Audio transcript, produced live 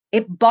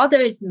it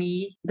bothers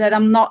me that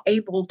I'm not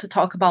able to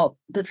talk about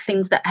the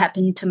things that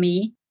happened to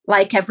me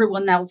like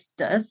everyone else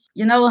does.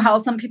 You know how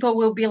some people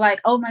will be like,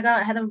 oh my God,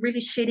 I had a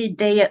really shitty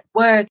day at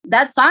work.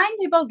 That's fine.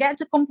 People get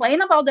to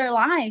complain about their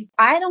lives.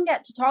 I don't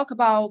get to talk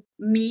about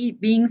me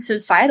being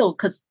suicidal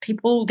because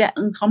people get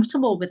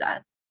uncomfortable with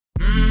that.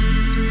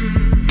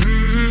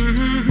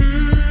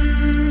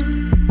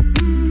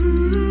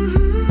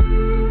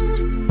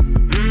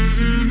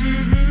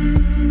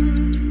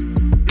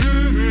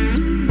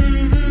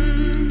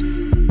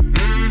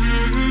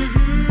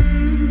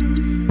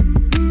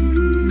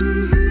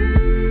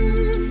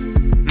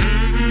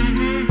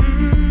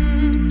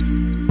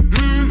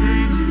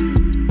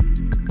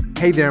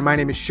 Hey there, my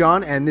name is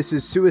Sean, and this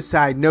is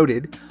Suicide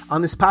Noted.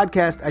 On this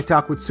podcast, I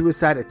talk with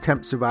suicide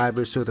attempt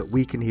survivors so that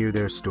we can hear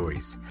their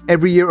stories.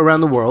 Every year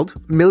around the world,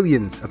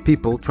 millions of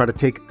people try to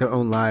take their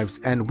own lives,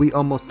 and we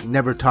almost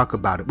never talk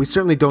about it. We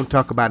certainly don't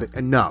talk about it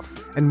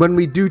enough. And when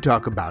we do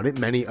talk about it,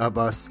 many of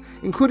us,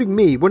 including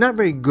me, we're not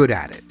very good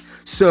at it.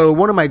 So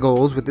one of my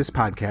goals with this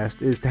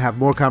podcast is to have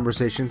more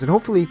conversations and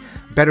hopefully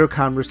better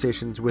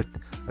conversations with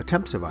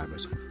attempt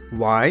survivors.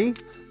 Why?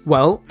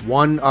 Well,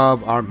 one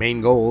of our main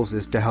goals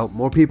is to help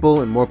more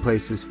people in more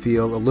places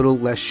feel a little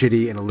less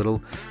shitty and a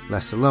little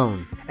less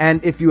alone.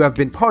 And if you have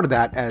been part of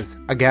that as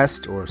a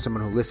guest or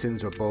someone who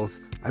listens or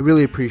both, I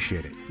really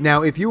appreciate it.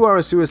 Now, if you are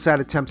a suicide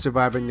attempt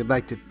survivor and you'd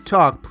like to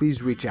talk,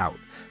 please reach out.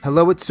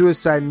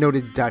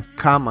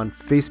 hello@suicidenoted.com on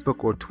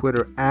Facebook or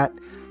Twitter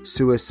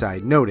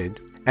 @suicidenoted.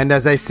 And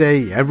as I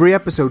say every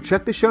episode,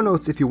 check the show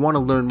notes if you want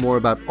to learn more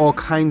about all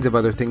kinds of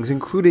other things,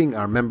 including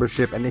our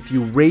membership. And if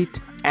you rate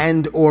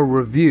and or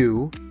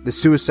review the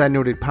Suicide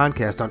Noted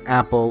podcast on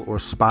Apple or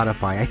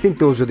Spotify, I think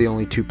those are the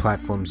only two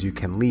platforms you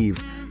can leave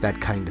that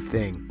kind of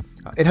thing.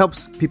 It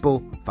helps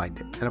people find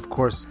it. And of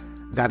course,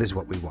 that is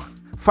what we want.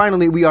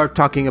 Finally, we are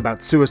talking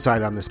about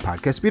suicide on this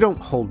podcast. We don't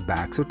hold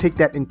back, so take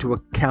that into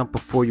account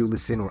before you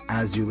listen or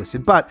as you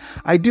listen. But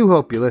I do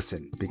hope you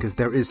listen because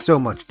there is so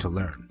much to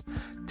learn.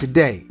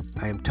 Today,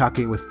 I am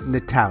talking with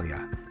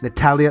Nathalia.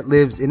 Nathalia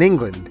lives in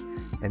England,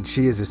 and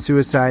she is a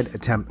suicide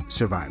attempt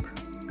survivor.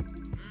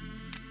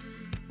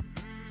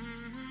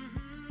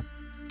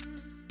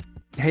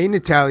 Hey,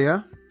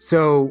 Nathalia.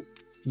 So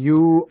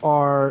you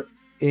are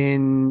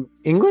in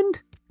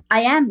England?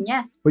 I am,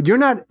 yes. But you're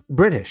not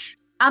British.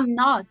 I'm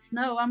not.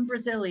 No, I'm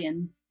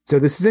Brazilian. So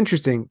this is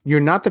interesting. You're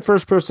not the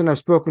first person I've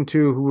spoken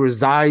to who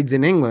resides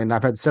in England.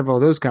 I've had several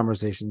of those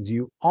conversations.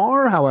 You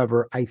are,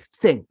 however, I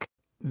think,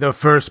 the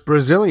first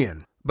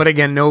Brazilian, but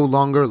again, no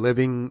longer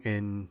living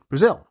in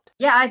Brazil.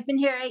 Yeah, I've been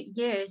here 8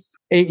 years.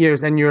 8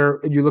 years, and you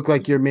look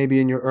like you're maybe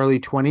in your early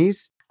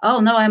 20s? Oh,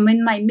 no, I'm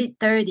in my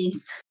mid-30s.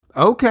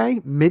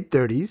 Okay,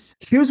 mid-30s.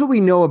 Here's what we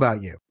know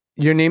about you.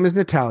 Your name is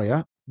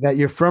Nathalia, that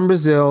you're from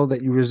Brazil,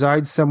 that you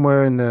reside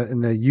somewhere in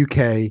the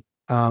UK.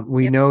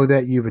 We know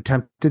that you've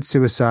attempted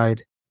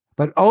suicide,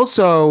 but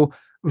also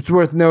it's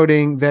worth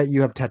noting that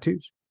you have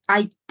tattoos.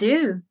 I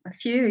do, a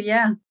few,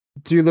 yeah.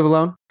 Do you live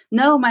alone?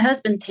 No, my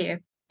husband's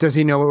here. Does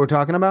he know what we're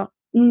talking about?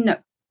 No.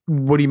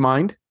 Would he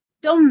mind?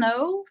 Don't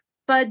know,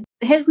 but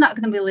he's not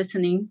going to be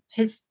listening.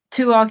 He's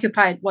too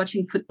occupied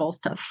watching football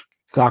stuff.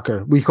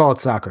 Soccer. We call it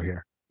soccer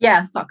here.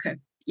 Yeah, soccer.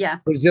 Yeah.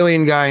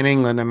 Brazilian guy in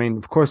England. I mean,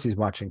 of course he's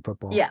watching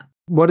football. Yeah.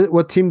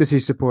 What team does he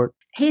support?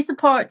 He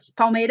supports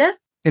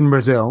Palmeiras. In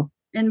Brazil?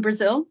 In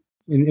Brazil.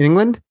 In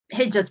England?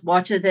 He just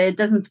watches it.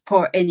 Doesn't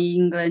support any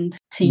England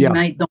team,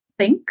 I don't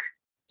think.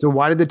 So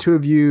why did the two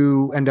of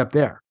you end up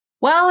there?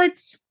 Well,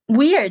 it's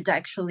weird,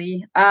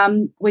 actually.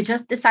 We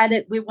just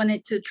decided we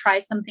wanted to try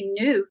something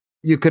new.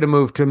 You could have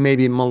moved to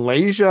maybe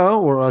Malaysia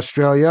or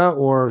Australia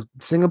or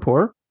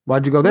Singapore.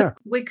 Why'd you go there?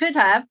 We could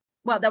have.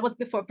 Well, that was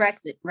before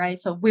Brexit, right?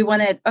 So we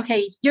wanted,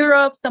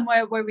 Europe,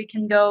 somewhere where we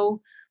can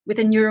go with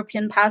a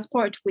European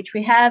passport, which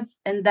we have.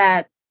 And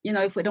that,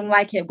 if we don't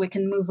like it, we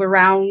can move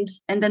around.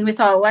 And then we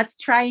thought, let's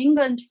try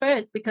England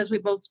first because we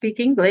both speak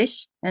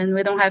English and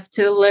we don't have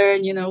to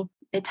learn,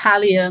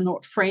 Italian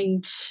or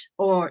French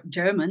or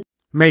German.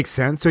 Makes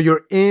sense. So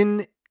you're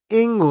in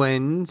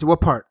England.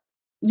 What part?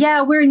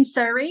 Yeah, we're in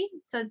Surrey.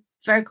 So it's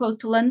very close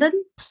to London.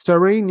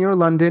 Surrey, near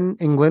London,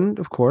 England,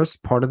 of course,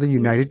 part of the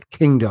United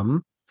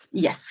Kingdom.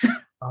 Yes.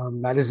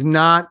 That is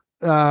not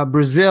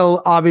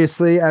Brazil,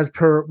 obviously, as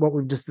per what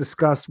we've just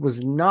discussed,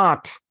 was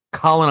not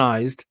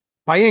colonized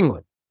by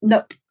England.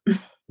 Nope.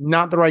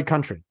 Not the right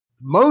country.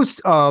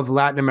 Most of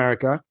Latin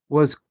America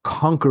was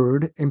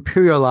conquered,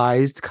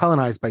 imperialized,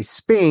 colonized by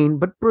Spain,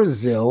 but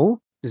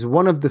Brazil is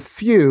one of the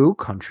few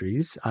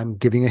countries, I'm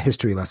giving a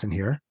history lesson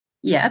here,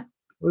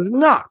 was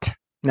not.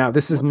 Now,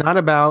 this is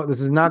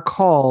not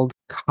called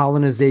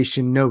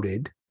colonization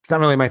noted. It's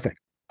not really my thing.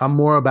 I'm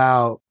more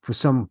about, for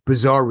some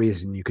bizarre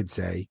reason, you could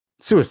say,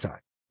 suicide.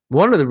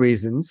 One of the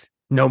reasons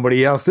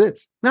nobody else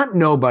is. Not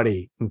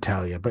nobody,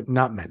 Nathalia, but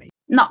not many.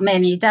 Not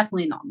many,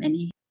 definitely not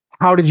many.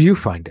 How did you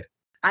find it?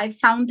 I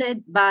found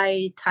it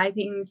by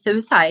typing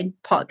suicide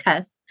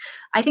podcast,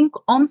 I think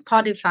on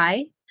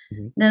Spotify.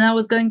 Mm-hmm. Then I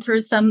was going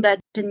through some that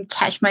didn't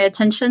catch my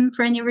attention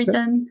for any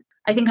reason.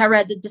 I think I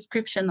read the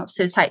description of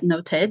Suicide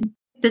Noted.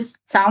 This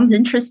sounds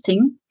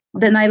interesting.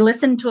 Then I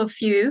listened to a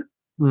few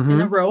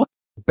in a row.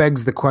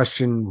 Begs the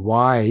question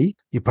why.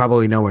 You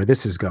probably know where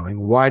this is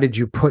going. Why did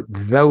you put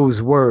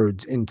those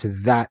words into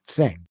that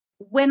thing?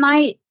 When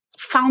I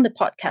found the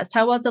podcast,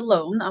 I was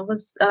alone. I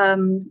was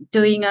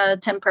doing a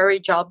temporary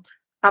job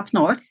up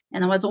north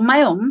and I was on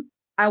my own.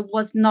 I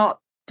was not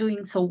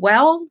doing so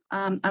well.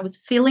 I was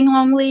feeling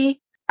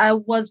lonely. I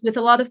was with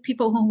a lot of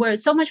people who were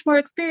so much more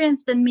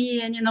experienced than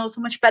me and,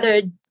 so much better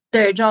at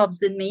their jobs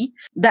than me,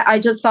 that I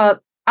just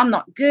thought, I'm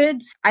not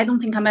good. I don't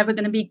think I'm ever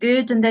going to be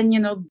good. And then,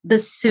 the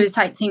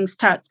suicide thing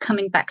starts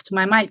coming back to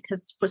my mind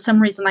because for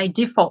some reason I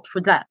default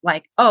for that.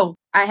 Like, oh,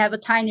 I have a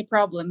tiny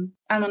problem.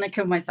 I'm going to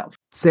kill myself.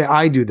 Say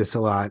I do this a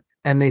lot,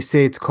 and they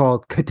say it's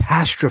called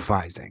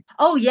catastrophizing.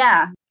 Oh,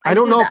 yeah. I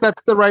don't know if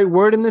that's the right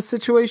word in this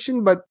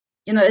situation, but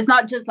it's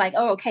not just like,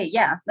 oh, okay,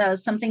 yeah,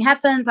 something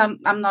happens.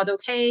 I'm not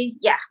okay.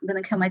 Yeah, I'm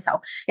going to kill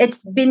myself.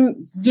 It's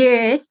been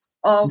years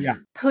of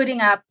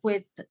putting up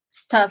with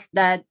stuff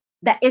that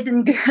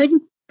isn't good.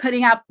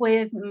 Putting up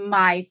with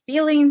my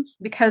feelings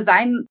because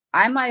I'm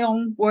my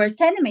own worst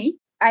enemy.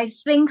 I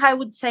think I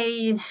would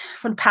say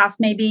for the past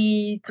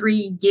maybe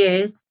 3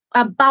 years,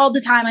 about the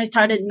time I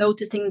started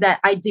noticing that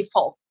I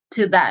default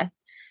to that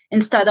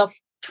instead of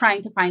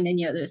trying to find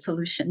any other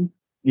solution.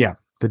 Yeah,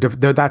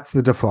 that's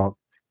the default,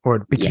 or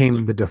it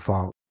became the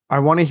default. I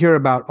want to hear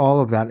about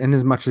all of that. And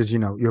as much as,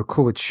 you're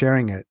cool with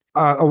sharing it.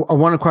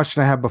 One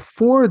question I have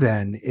before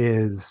then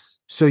is,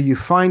 so you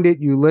find it,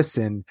 you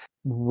listen,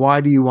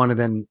 why do you want to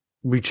then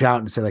reach out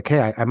and say like,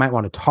 hey, I might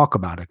want to talk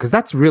about it? Because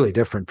that's really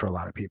different for a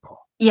lot of people.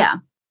 Yeah.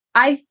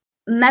 I've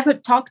never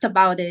talked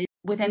about it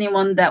with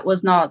anyone that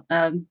was not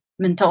a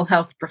mental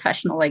health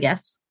professional, I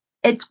guess.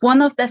 It's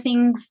one of the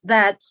things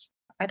that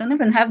I don't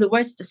even have the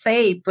words to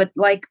say, but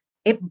like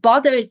it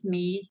bothers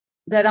me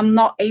that I'm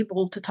not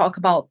able to talk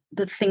about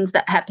the things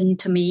that happened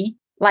to me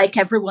like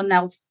everyone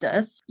else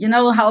does. You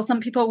know how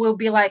some people will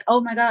be like,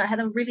 oh my God, I had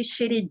a really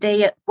shitty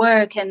day at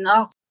work and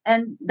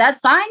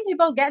that's fine.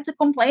 People get to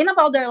complain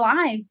about their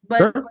lives, but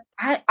sure.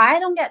 I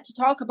don't get to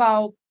talk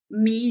about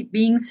me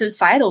being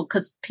suicidal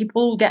because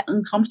people get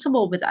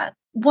uncomfortable with that.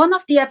 One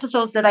of the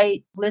episodes that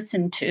I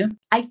listened to,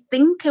 I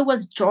think it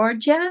was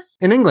Georgia.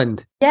 In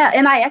England. Yeah,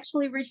 and I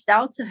actually reached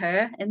out to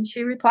her and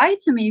she replied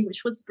to me,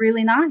 which was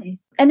really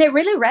nice. And it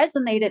really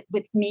resonated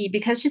with me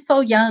because she's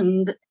so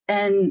young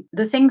and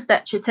the things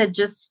that she said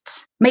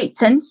just made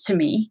sense to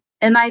me.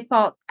 And I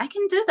thought, I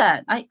can do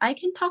that. I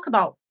can talk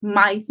about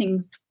my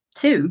things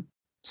too.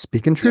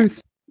 Speaking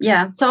truth.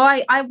 Yeah. So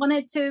I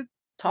wanted to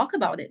talk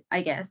about it,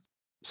 I guess.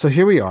 So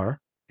here we are.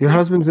 Your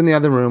husband's in the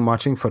other room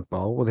watching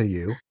football with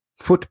you.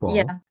 Football.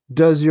 Yeah.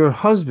 Does your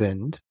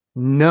husband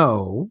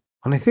know,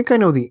 and I think I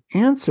know the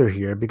answer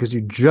here because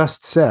you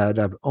just said,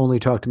 I've only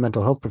talked to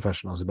mental health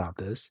professionals about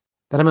this,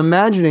 that I'm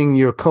imagining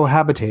you're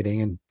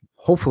cohabitating and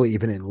hopefully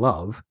even in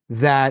love,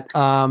 that,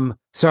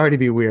 sorry to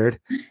be weird,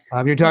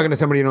 you're talking to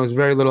somebody who knows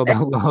very little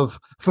about love.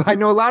 I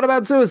know a lot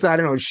about suicide. I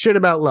don't know shit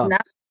about love. No,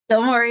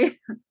 don't worry.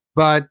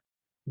 But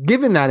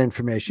given that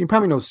information, you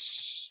probably know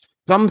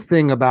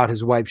something about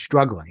his wife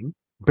struggling,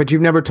 but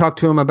you've never talked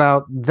to him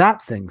about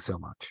that thing so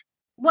much.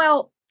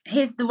 Well,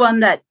 he's the one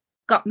that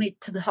got me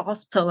to the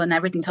hospital and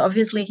everything. So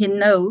obviously he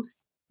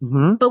knows,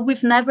 but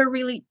we've never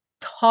really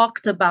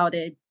talked about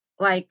it.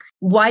 Like,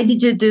 why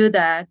did you do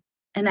that?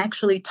 And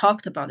actually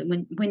talked about it.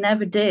 We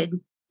never did.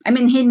 I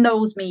mean, he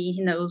knows me.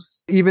 He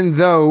knows. Even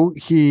though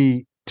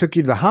he took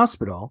you to the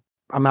hospital,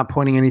 I'm not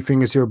pointing any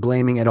fingers here or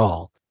blaming at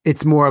all.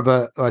 It's more of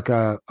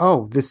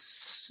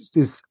this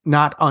is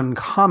not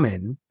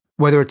uncommon.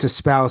 Whether it's a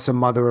spouse, a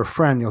mother, or a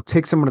friend, you'll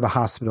take someone to the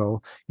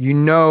hospital,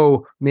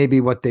 maybe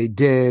what they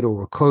did or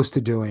were close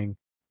to doing,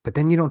 but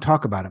then you don't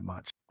talk about it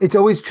much. It's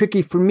always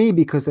tricky for me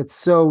because it's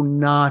so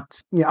not,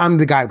 I'm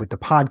the guy with the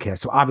podcast.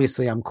 So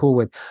obviously I'm cool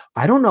with,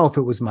 I don't know if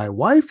it was my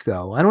wife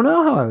though. I don't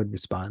know how I would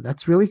respond.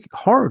 That's really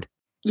hard.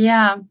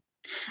 Yeah.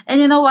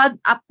 And you know what?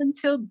 Up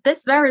until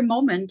this very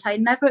moment, I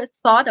never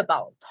thought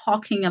about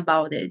talking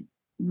about it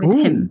with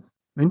him.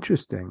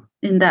 Interesting.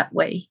 In that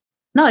way.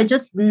 No, I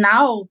just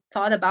now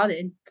thought about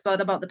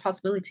the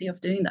possibility of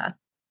doing that.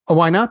 Oh,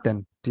 why not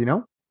then? Do you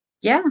know?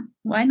 Yeah,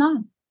 why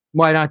not?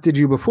 Why not did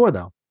you before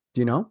though? Do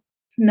you know?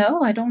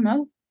 No, I don't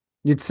know.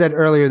 You'd said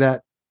earlier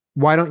that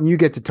why don't you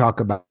get to talk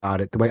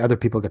about it the way other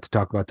people get to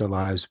talk about their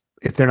lives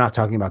if they're not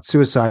talking about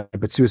suicide,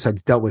 but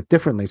suicide's dealt with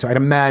differently. So I'd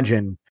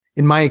imagine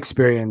in my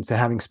experience that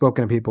having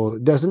spoken to people,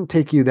 it doesn't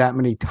take you that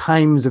many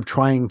times of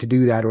trying to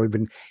do that or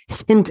even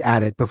hint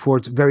at it before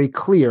it's very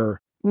clear.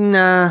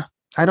 Nah,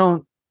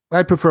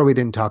 I'd prefer we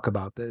didn't talk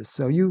about this.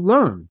 So you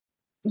learn.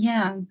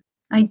 Yeah,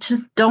 I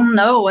just don't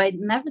know. I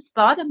never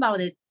thought about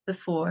it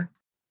before.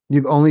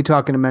 You've only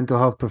spoken to mental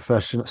health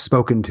professionals.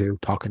 Spoken to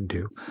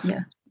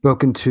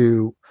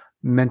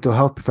mental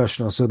health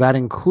professionals. So that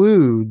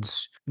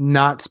includes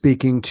not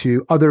speaking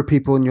to other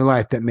people in your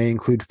life that may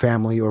include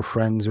family or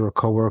friends or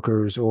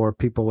coworkers or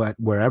people at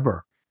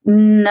wherever.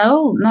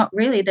 No, not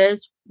really.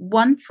 There's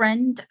one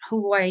friend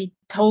who I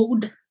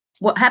told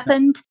what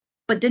happened,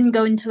 but didn't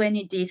go into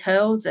any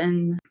details.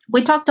 And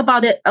we talked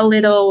about it a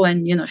little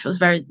and, she was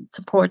very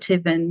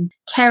supportive and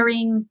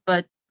caring,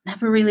 but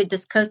never really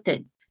discussed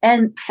it.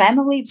 And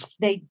family,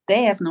 they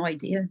have no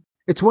idea.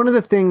 It's one of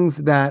the things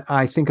that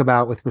I think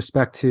about with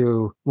respect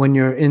to when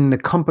you're in the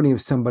company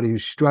of somebody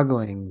who's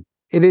struggling.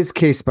 It is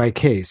case by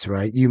case,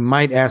 right? You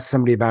might ask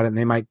somebody about it and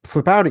they might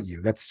flip out at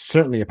you. That's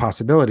certainly a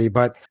possibility.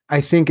 But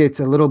I think it's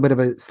a little bit of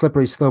a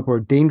slippery slope or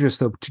a dangerous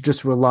slope to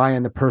just rely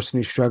on the person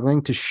who's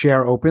struggling to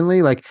share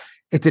openly. Like,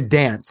 it's a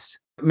dance.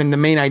 I mean, the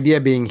main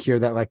idea being here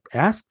that, like,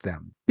 ask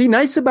them, be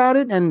nice about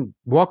it and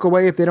walk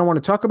away if they don't want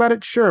to talk about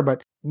it. Sure.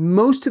 But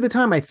most of the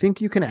time, I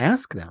think you can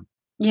ask them.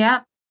 Yeah.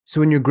 So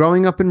when you're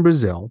growing up in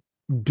Brazil,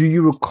 do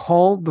you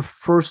recall the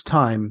first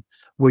time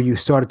where you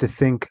started to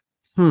think,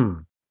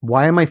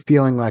 why am I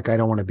feeling like I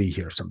don't want to be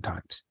here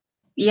sometimes?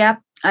 Yeah,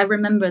 I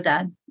remember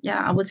that.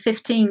 Yeah, I was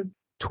 15.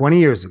 20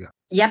 years ago.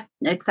 Yep,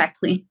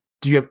 exactly.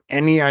 Do you have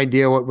any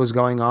idea what was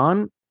going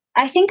on?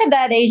 I think at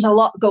that age, a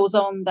lot goes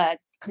on that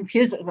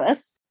confuses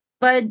us.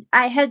 But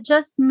I had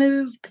just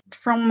moved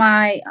from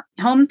my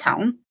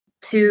hometown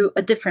to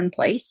a different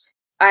place.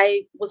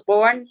 I was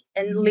born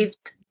and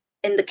lived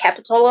in the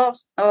capital of,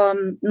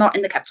 not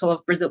in the capital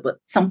of Brazil, but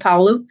São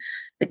Paulo,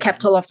 the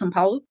capital of São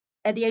Paulo.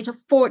 At the age of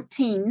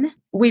 14,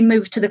 we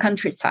moved to the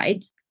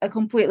countryside, a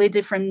completely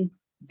different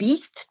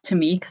beast to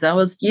me, because I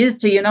was used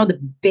to, the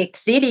big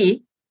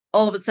city.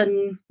 All of a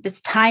sudden,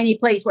 this tiny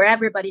place where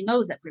everybody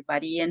knows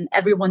everybody and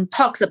everyone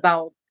talks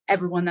about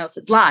everyone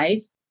else's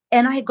lives.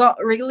 And I got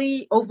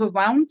really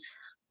overwhelmed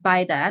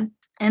by that.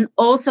 And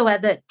also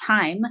at that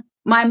time,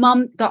 my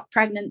mom got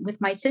pregnant with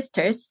my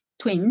sisters,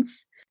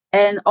 twins.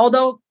 And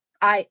although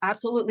I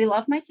absolutely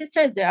love my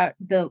sisters, they are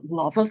the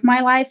love of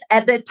my life,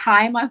 at the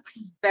time I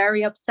was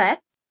very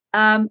upset.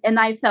 And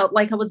I felt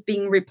like I was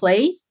being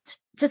replaced.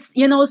 Just,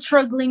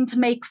 struggling to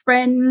make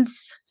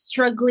friends,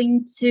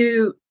 struggling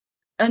to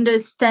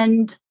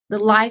understand the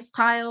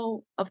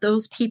lifestyle of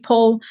those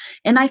people.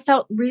 And I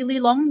felt really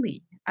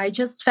lonely. I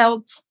just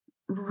felt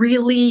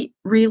really,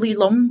 really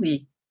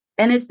lonely.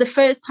 And it's the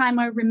first time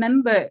I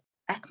remember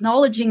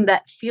acknowledging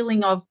that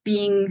feeling of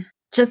being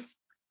just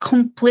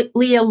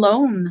completely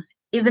alone,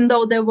 even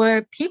though there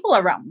were people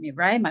around me,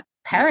 right? My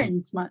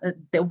parents,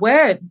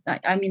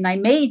 I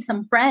made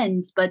some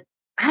friends, but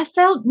I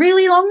felt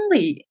really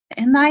lonely.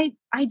 And I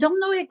don't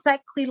know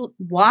exactly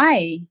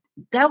why.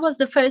 That was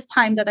the first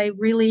time that I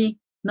really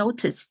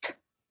noticed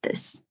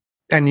this.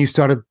 And you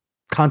started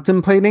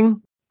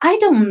contemplating? I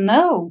don't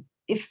know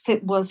if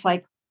it was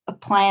like a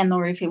plan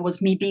or if it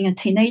was me being a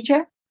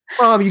teenager.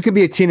 Well, you could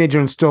be a teenager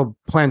and still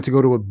plan to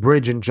go to a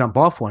bridge and jump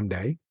off one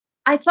day.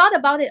 I thought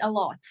about it a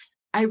lot.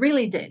 I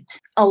really did.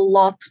 A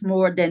lot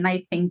more than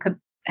I think a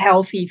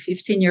healthy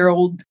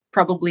 15-year-old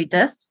probably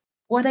does.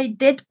 What I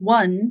did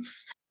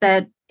once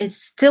that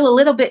is still a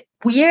little bit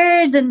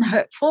weird and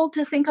hurtful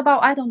to think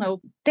about. I don't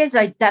know. This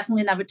I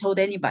definitely never told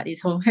anybody.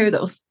 So here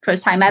goes.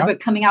 First time ever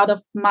coming out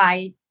of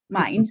my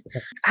mind.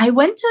 I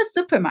went to a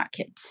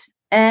supermarket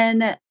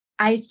and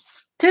I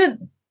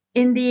stood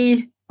in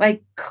the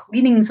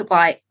cleaning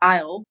supply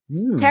aisle,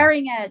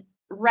 staring at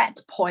rat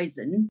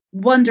poison,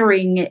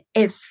 wondering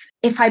if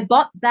I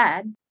bought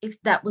that, if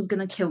that was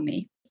going to kill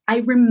me. I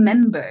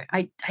remember,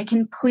 I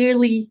can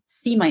clearly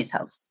see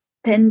myself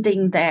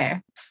standing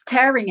there,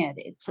 staring at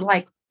it for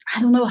I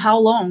don't know how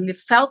long. It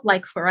felt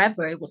like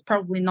forever. It was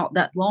probably not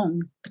that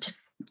long, but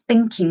just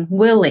thinking,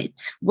 will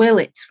it?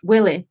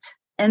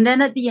 And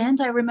then at the end,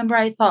 I remember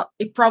I thought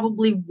it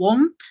probably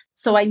won't,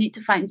 so I need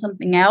to find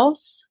something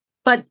else.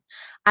 But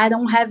I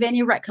don't have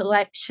any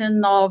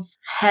recollection of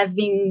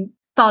having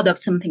thought of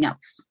something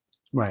else.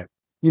 Right.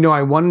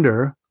 I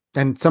wonder,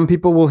 and some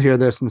people will hear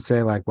this and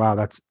say wow,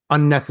 that's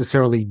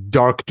unnecessarily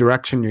dark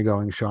direction you're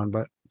going, Sean,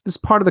 but this is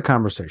part of the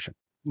conversation.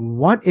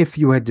 What if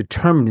you had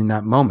determined in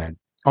that moment,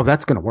 oh,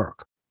 that's going to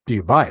work? Do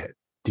you buy it?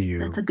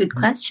 That's a good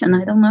question.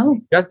 I don't know.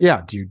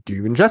 Yeah. Do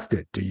you ingest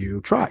it? Do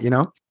you try,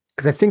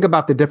 Because I think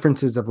about the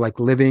differences of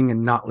living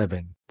and not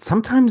living.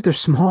 Sometimes they're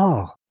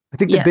small. I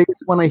think the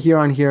biggest one I hear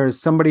on here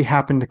is somebody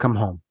happened to come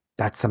home.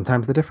 That's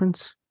sometimes the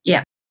difference.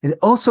 Yeah. And it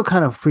also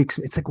kind of freaks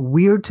me. It's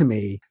weird to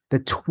me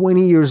that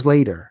 20 years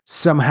later,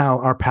 somehow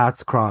our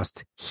paths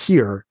crossed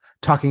here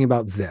talking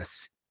about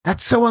this.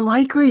 That's so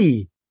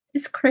unlikely.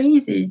 It's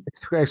crazy.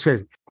 It's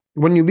crazy.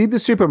 When you leave the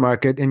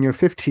supermarket and you're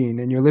 15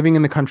 and you're living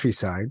in the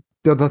countryside,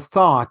 the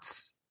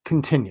thoughts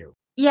continue.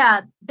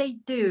 Yeah, they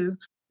do.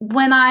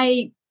 When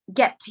I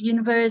get to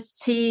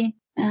university,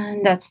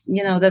 and that's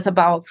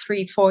about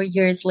 3-4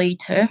 years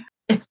later,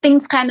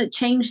 things kind of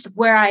changed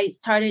where I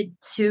started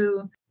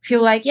to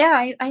feel I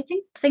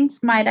think things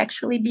might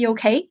actually be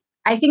okay.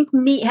 I think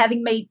me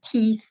having made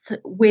peace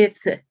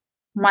with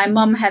my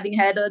mom having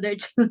had other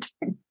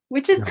children,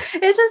 which is,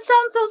 it just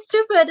sounds so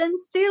stupid and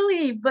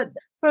silly, but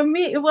for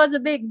me, it was a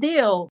big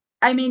deal.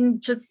 I mean,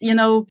 just,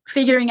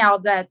 figuring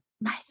out that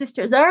my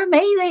sisters are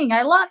amazing.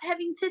 I love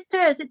having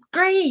sisters. It's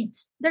great.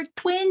 They're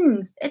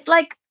twins. It's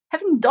like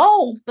having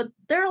dolls, but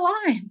they're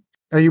alive.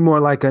 Are you more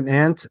like an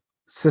aunt,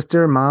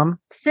 sister, mom?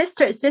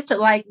 Sister.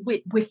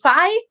 We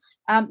fight.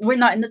 We're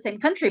not in the same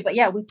country, but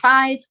yeah, we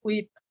fight.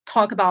 We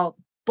talk about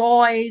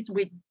boys.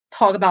 We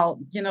talk about,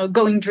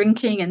 going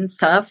drinking and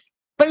stuff.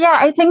 But yeah,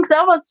 I think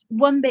that was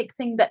one big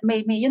thing that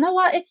made me, you know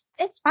what,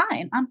 it's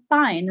fine. I'm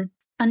fine.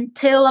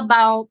 Until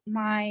about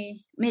my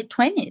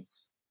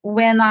mid-20s,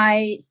 when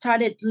I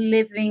started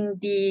living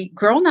the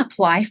grown-up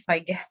life, I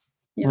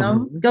guess,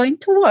 going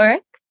to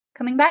work,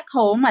 coming back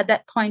home. At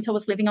that point, I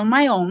was living on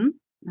my own.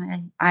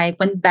 I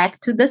went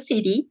back to the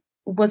city,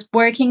 was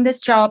working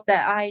this job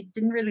that I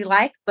didn't really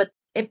like, but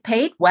it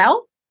paid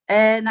well.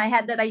 And I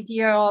had that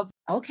idea of,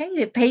 okay,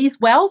 it pays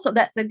well, so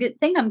that's a good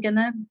thing. I'm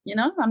gonna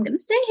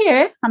stay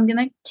here. I'm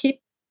gonna keep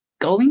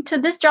going to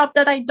this job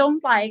that I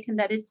don't like and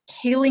that is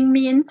killing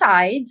me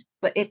inside,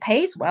 but it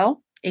pays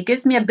well. It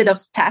gives me a bit of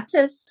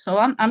status, so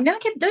I'm gonna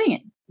keep doing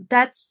it.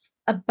 That's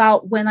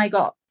about when I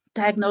got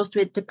diagnosed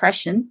with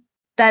depression.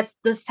 That's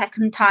the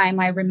second time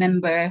I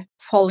remember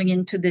falling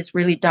into this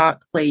really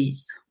dark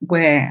place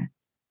where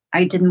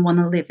I didn't want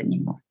to live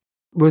anymore.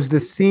 Was the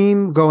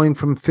theme going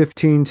from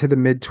 15 to the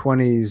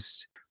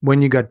mid-20s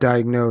when you got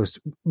diagnosed?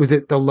 Was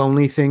it the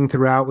lonely thing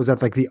throughout? Was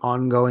that like the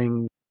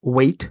ongoing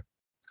weight?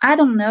 I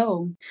don't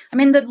know. I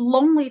mean, the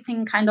lonely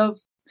thing kind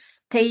of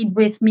stayed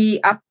with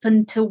me up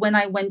until when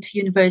I went to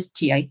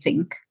university, I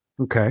think.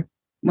 Okay.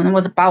 When I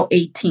was about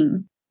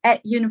 18.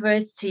 At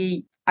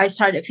university, I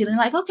started feeling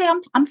like, okay,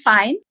 I'm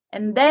fine.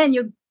 And then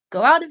you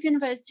go out of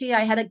university.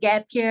 I had a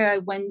gap year. I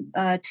went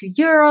to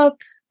Europe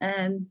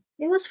and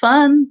it was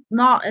fun.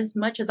 Not as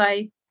much as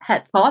I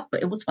had thought,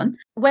 but it was fun.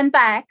 Went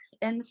back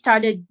and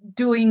started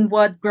doing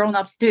what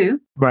grown-ups do.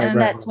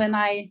 That's when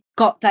I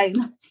got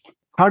diagnosed.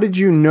 How did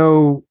you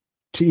know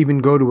to even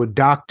go to a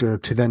doctor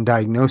to then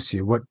diagnose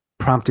you? What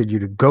prompted you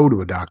to go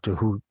to a doctor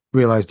who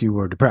realized you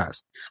were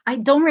depressed? I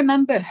don't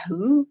remember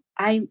who.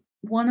 I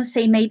want to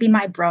say maybe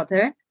my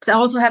brother, because I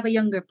also have a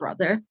younger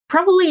brother.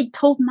 Probably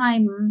told my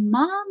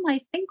mom,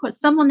 I think, or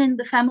someone in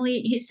the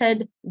family. He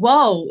said,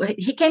 whoa,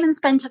 he came and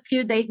spent a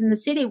few days in the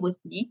city with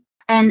me.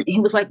 And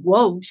he was like,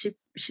 whoa,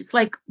 she's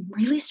like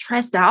really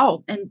stressed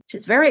out and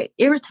she's very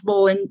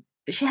irritable and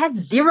she has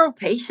zero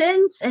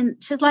patience.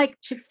 And she's like,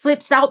 she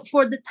flips out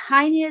for the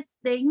tiniest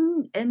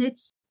thing. And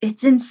it's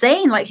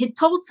insane. Like he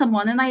told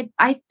someone, and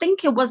I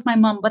think it was my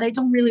mom, but I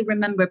don't really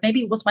remember.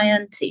 Maybe it was my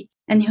auntie.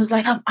 And he was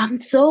like, I'm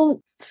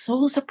so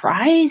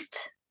surprised.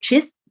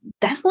 She's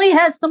definitely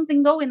has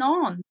something going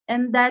on.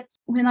 And that's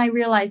when I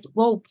realized,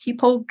 whoa,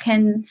 people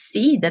can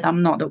see that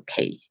I'm not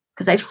okay.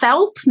 Because I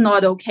felt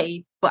not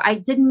okay, but I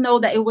didn't know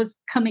that it was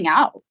coming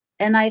out.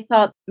 And I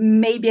thought,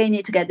 maybe I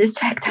need to get this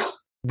checked out.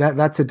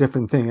 That's a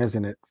different thing,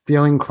 isn't it?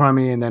 Feeling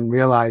crummy and then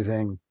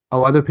realizing,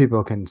 oh, other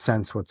people can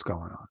sense what's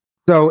going on.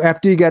 So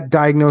after you get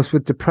diagnosed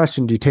with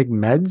depression, do you take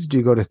meds? Do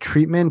you go to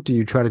treatment? Do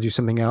you try to do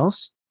something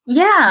else?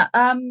 Yeah,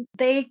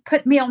 they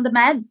put me on the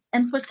meds.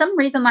 And for some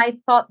reason, I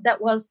thought that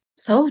was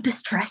so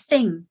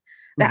distressing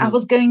that I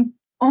was going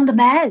on the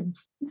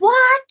meds.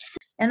 What?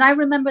 And I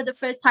remember the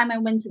first time I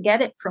went to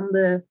get it from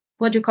the,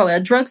 what do you call it,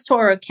 a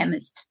drugstore or a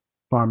chemist?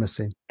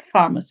 Pharmacy.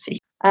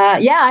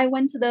 Yeah, I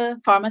went to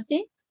the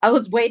pharmacy. I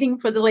was waiting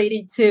for the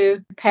lady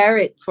to prepare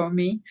it for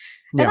me.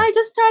 Yeah. And I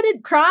just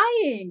started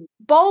crying,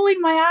 bawling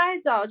my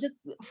eyes out, just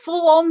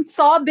full on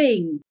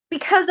sobbing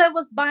because I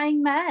was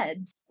buying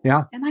meds.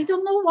 Yeah. And I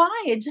don't know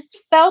why. It just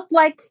felt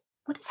like,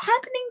 what is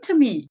happening to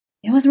me?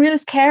 It was really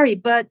scary.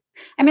 But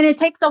I mean, it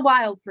takes a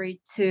while for it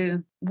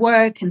to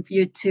work and for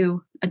you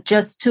to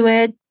adjust to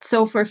it.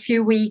 So for a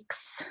few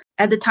weeks,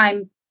 at the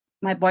time,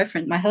 my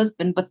boyfriend, my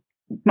husband, but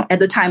at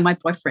the time, my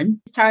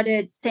boyfriend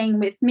started staying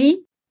with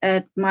me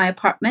at my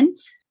apartment.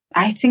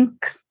 I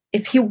think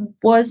if he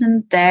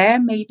wasn't there,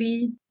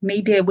 maybe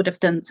I would have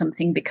done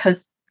something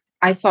because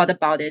I thought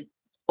about it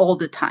all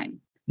the time.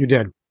 You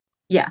did?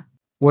 Yeah.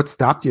 What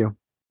stopped you?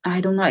 I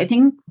don't know. I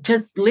think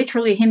just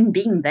literally him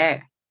being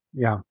there.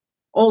 Yeah.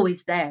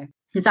 Always there.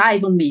 His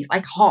eyes on me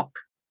like hawk.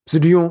 So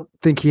do you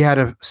think he had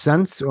a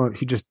sense or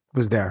he just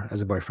was there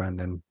as a boyfriend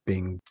and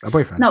being a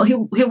boyfriend? No, he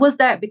was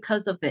there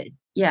because of it.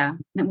 Yeah.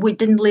 We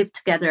didn't live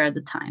together at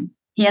the time.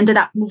 He ended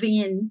up moving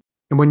in.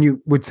 And when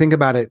you would think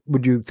about it,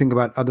 would you think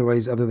about other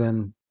ways other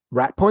than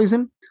rat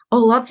poison? Oh,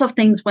 lots of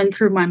things went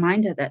through my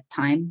mind at that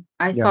time.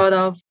 I thought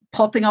of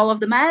popping all of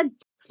the meds,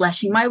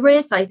 slashing my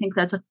wrist. I think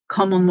that's a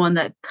common one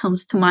that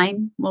comes to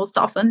mind most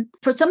often.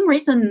 For some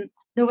reason,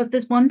 there was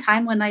this one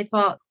time when I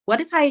thought,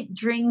 what if I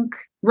drink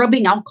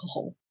rubbing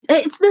alcohol?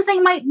 It's the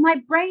thing,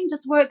 my brain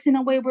just works in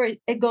a way where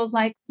it goes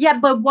like, yeah,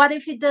 but what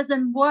if it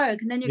doesn't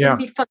work? And then you're going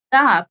to be fucked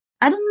up.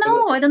 I don't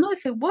know. I don't know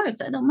if it works.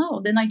 I don't know.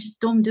 Then I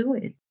just don't do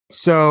it.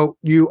 So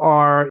you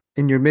are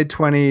in your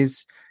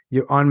mid-20s,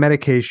 you're on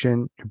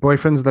medication, your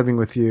boyfriend's living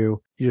with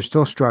you, you're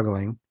still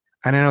struggling.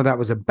 And I know that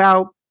was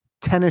about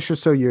 10-ish or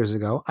so years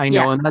ago. I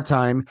know in that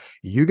time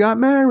you got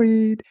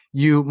married,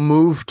 you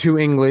moved to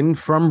England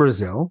from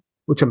Brazil,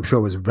 which I'm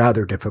sure was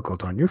rather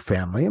difficult on your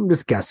family. I'm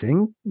just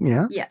guessing.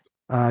 Yeah.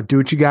 Do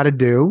what you got to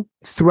do.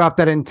 Throughout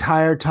that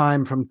entire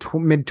time from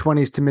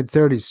mid-20s to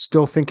mid-30s,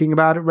 still thinking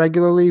about it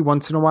regularly,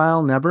 once in a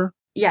while, never?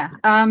 Yeah.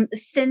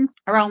 Since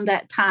around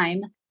that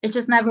time, it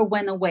just never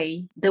went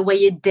away the way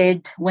it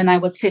did when I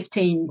was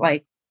 15,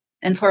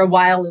 and for a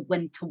while it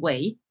went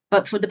away.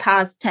 But for the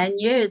past 10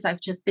 years, I've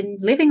just been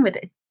living with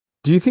it.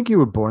 Do you think you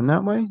were born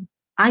that way?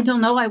 I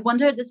don't know. I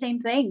wondered the same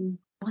thing.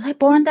 Was I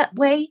born that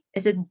way?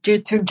 Is it due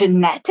to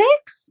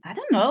genetics? I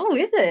don't know.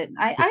 Is it? It's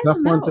I a tough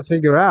don't one know. to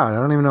figure out. I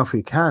don't even know if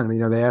we can.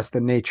 They ask the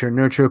nature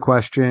nurture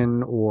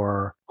question,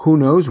 or who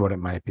knows what it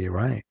might be,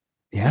 right?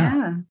 Yeah.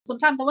 Yeah.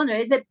 Sometimes I wonder,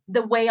 is it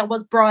the way I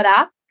was brought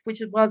up,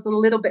 which was a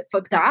little bit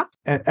fucked up?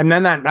 And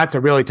then that's a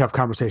really tough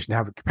conversation to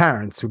have with your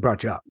parents who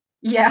brought you up.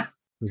 Yeah.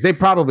 Because they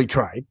probably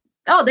tried.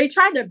 Oh, they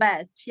tried their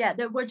best. Yeah,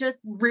 they were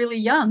just really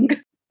young.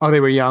 Oh, they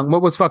were young.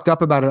 What was fucked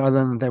up about it other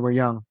than they were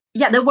young?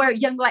 Yeah, they were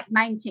young, like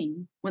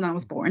 19 when I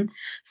was born.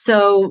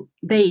 So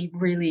they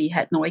really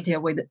had no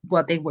idea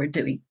what they were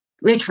doing.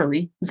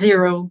 Literally,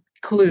 zero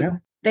clue. Yeah.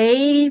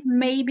 They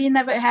maybe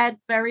never had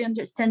very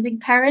understanding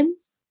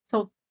parents.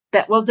 So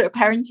that was their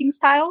parenting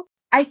style.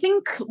 I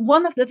think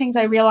one of the things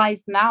I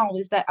realized now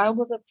is that I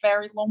was a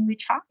very lonely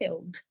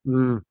child.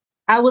 Mm.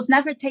 I was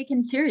never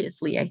taken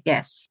seriously, I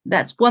guess.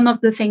 That's one of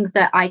the things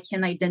that I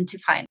can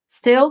identify.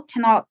 Still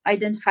cannot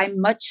identify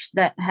much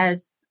that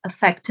has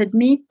affected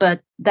me,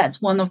 but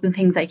that's one of the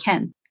things I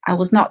can. I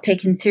was not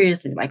taken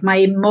seriously. Like my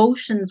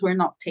emotions were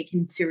not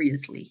taken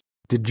seriously.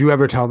 Did you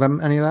ever tell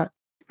them any of that?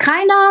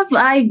 Kind of.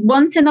 I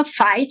once in a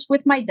fight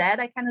with my dad,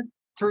 I kind of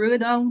threw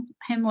it on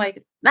him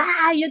like,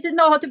 you didn't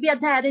know how to be a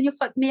dad and you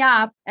fucked me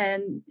up.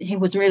 And he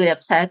was really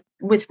upset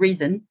with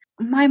reason.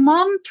 My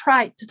mom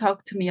tried to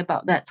talk to me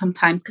about that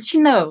sometimes because she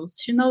knows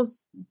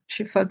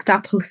she fucked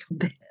up a little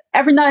bit.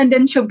 Every now and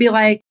then she'll be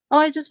like, oh,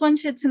 I just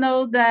want you to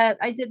know that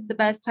I did the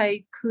best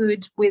I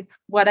could with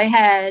what I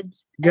had.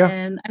 Yeah.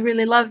 And I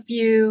really love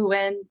you.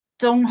 And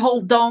don't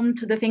hold on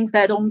to the things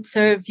that don't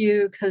serve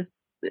you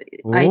because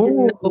I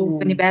didn't know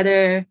any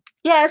better.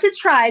 Yeah, she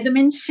tries. I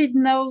mean, she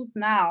knows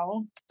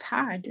now. It's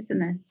hard,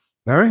 isn't it?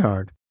 Very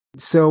hard.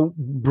 So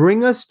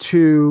bring us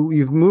to,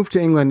 you've moved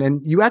to England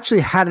and you actually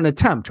had an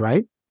attempt,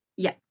 right?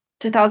 Yeah,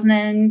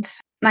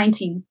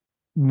 2019.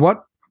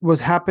 What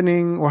was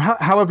happening, or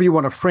however you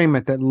want to frame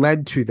it, that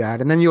led to that?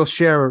 And then you'll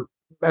share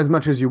as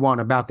much as you want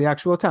about the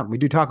actual attempt. We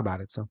do talk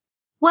about it. So,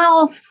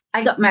 well,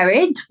 I got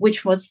married,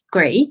 which was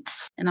great.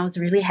 And I was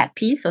really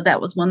happy. So that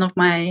was one of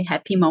my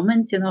happy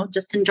moments,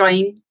 just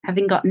enjoying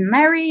having gotten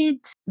married.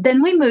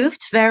 Then we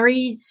moved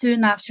very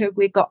soon after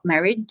we got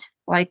married,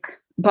 like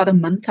about a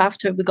month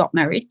after we got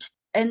married.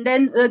 And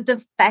then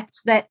the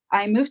fact that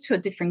I moved to a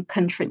different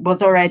country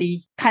was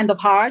already kind of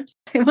hard.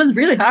 It was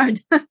really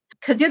hard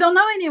because you don't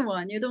know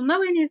anyone. You don't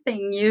know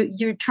anything.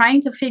 You're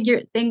trying to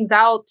figure things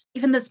out,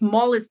 even the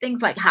smallest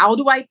things like how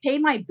do I pay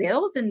my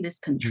bills in this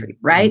country,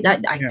 right?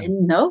 I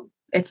didn't know.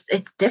 It's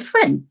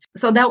different.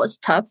 So that was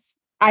tough.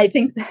 I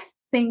think the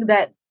thing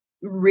that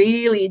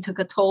really took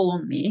a toll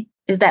on me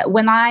is that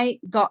when I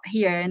got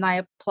here and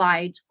I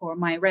applied for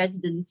my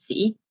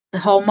residency, the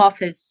Home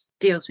Office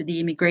deals with the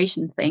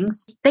immigration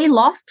things. They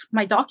lost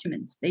my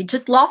documents. They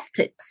just lost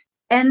it.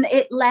 And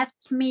it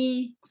left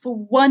me for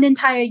one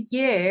entire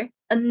year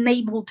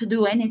unable to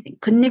do anything.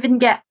 Couldn't even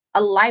get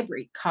a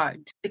library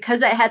card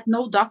because I had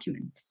no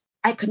documents.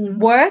 I couldn't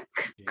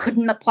work,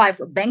 couldn't apply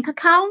for a bank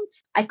account.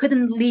 I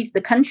couldn't leave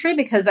the country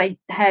because I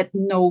had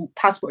no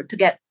passport to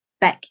get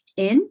back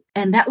in.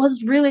 And that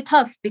was really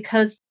tough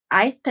because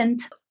I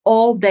spent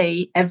all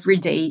day, every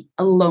day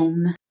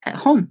alone at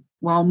home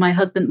while my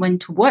husband went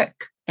to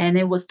work. And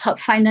it was tough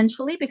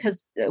financially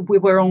because we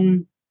were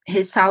on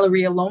his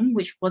salary alone,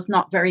 which was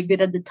not very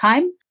good at the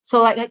time.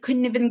 So I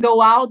couldn't even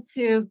go out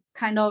to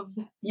kind of,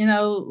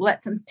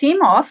 let some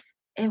steam off.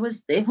 It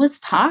was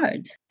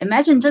hard.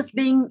 Imagine just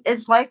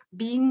it's like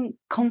being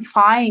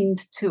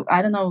confined to,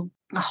 I don't know,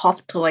 a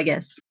hospital, I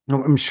guess.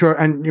 No, I'm sure.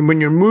 And when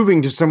you're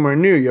moving to somewhere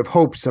new, you have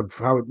hopes of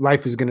how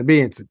life is going to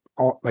be. It's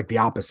all like the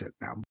opposite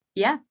now.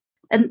 Yeah.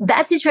 And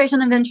that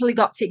situation eventually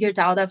got figured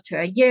out after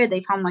a year. They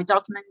found my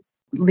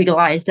documents,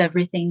 legalized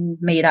everything,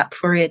 made up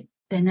for it.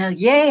 Then,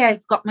 yay,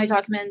 I've got my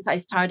documents. I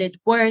started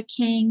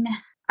working.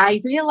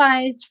 I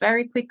realized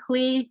very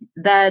quickly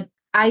that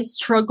I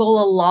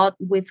struggle a lot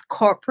with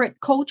corporate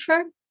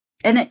culture.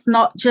 And it's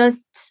not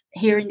just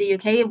here in the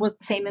UK. It was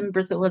the same in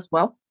Brazil as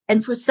well.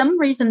 And for some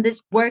reason,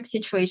 this work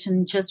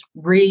situation just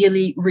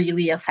really,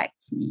 really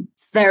affects me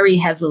very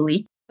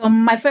heavily. So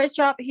my first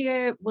job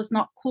here was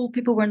not cool.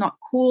 People were not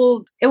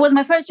cool. It was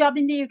my first job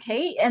in the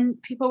UK,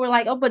 and people were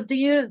like, "Oh, but do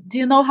you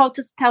know how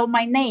to spell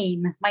my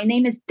name? My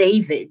name is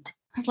David."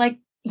 I was like,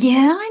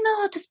 "Yeah, I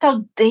know how to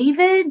spell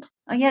David."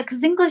 Oh yeah,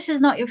 because English is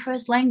not your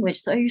first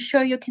language. So are you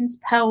sure you can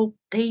spell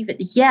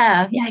David?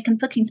 Yeah, I can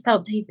fucking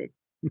spell David,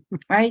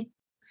 right?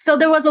 So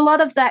there was a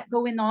lot of that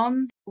going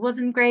on. It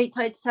wasn't great.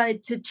 So I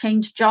decided to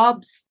change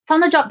jobs.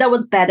 Found a job that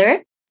was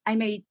better. I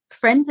made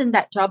friends in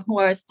that job who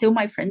are still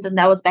my friends. And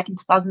that was back in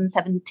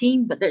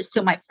 2017, but they're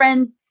still my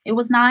friends. It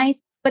was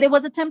nice, but it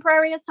was a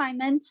temporary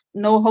assignment.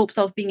 No hopes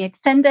of being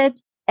extended.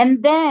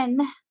 And then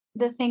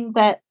the thing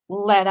that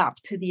led up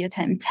to the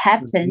attempt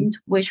happened,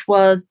 which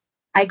was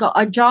I got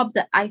a job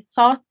that I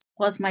thought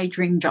was my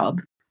dream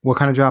job. What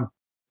kind of job?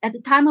 At the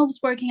time, I was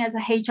working as a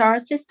HR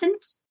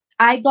assistant.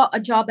 I got a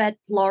job at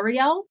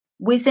L'Oreal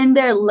within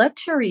their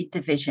luxury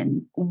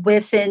division,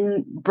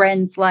 within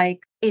brands like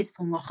Yves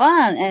Saint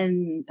Laurent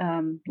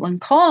and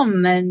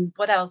Lancôme and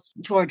what else?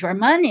 Giorgio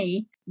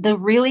Armani. the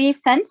really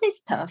fancy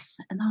stuff.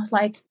 And I was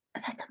like,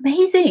 that's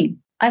amazing.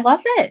 I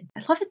love it.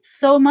 I love it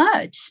so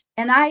much.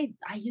 And I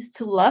used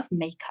to love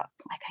makeup.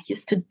 Like I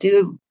used to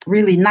do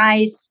really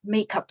nice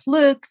makeup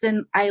looks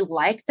and I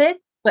liked it.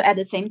 But at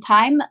the same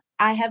time,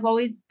 I have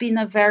always been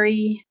a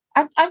very,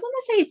 I want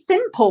to say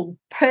simple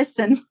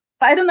person,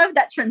 but I don't know if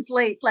that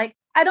translates. Like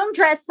I don't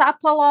dress up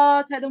a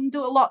lot. I don't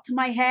do a lot to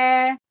my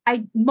hair.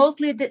 I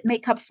mostly did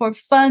makeup for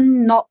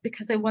fun, not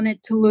because I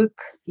wanted to look,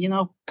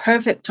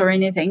 perfect or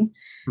anything.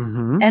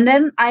 Mm-hmm. And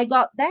then I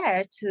got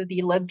there to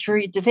the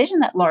luxury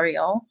division at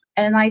L'Oreal.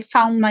 And I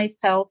found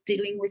myself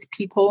dealing with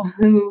people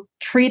who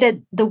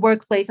treated the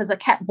workplace as a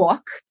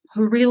catwalk,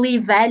 who really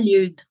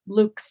valued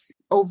looks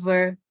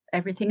over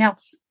everything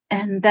else.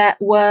 And that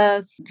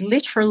was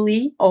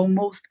literally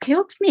almost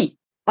killed me.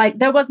 Like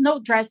there was no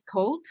dress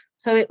code.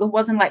 So it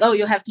wasn't like, oh,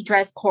 you have to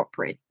dress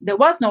corporate. There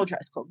was no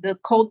dress code. The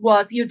code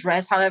was you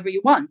dress however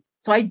you want.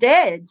 So I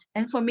did.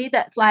 And for me,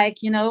 that's like,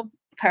 a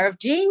pair of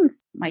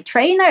jeans, my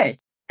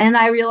trainers. And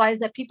I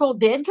realized that people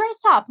did dress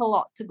up a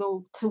lot to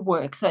go to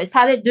work. So I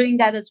started doing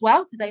that as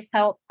well because I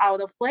felt out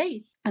of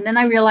place. And then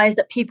I realized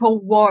that people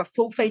wore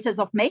full faces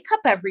of makeup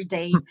every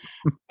day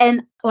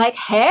and like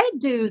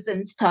hairdos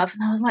and stuff.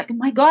 And I was like, oh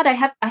my God, I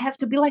have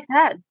to be like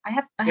that. I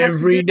have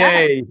every to do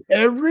day. that.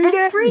 Every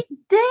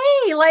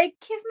day. Like,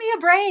 give me a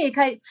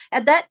break.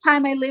 At that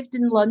time I lived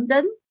in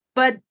London,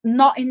 but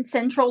not in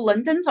central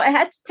London. So I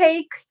had to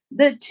take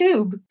the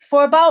tube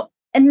for about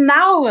an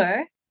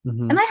hour.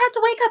 Mm-hmm. And I had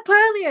to wake up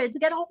earlier to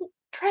get all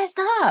dressed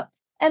up.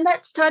 And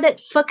that started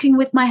fucking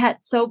with my head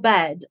so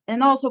bad.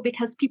 And also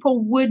because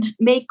people would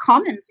make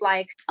comments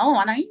like, oh,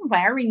 what are you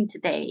wearing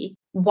today?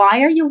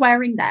 Why are you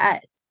wearing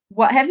that?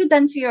 What have you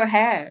done to your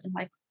hair? I'm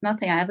like,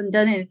 nothing. I haven't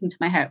done anything to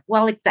my hair.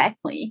 Well,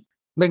 exactly.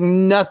 Like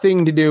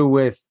nothing to do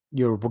with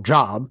your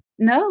job.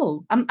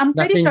 No, I'm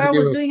pretty sure I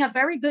was doing a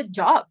very good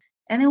job.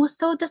 And it was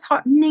so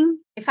disheartening.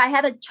 If I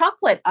had a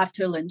chocolate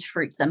after lunch,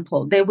 for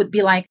example, they would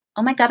be like,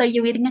 oh my God, are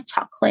you eating a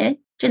chocolate?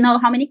 Do you know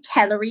how many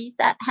calories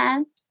that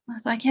has? I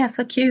was like, yeah,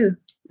 fuck you.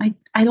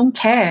 I don't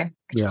care.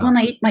 I just want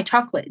to eat my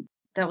chocolate.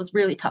 That was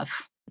really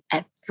tough.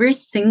 Every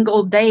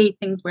single day,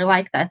 things were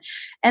like that.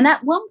 And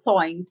at one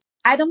point,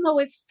 I don't know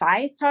if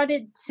I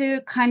started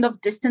to kind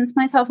of distance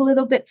myself a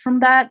little bit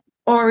from that,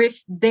 or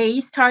if they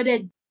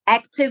started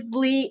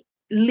actively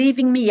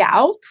leaving me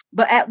out.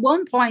 But at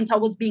one point, I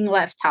was being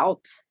left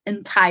out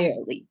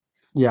entirely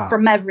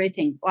from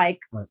everything,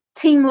 like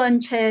team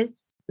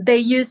lunches. They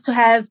used to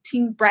have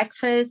team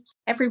breakfast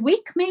every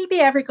week, maybe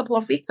every couple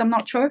of weeks. I'm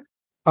not sure.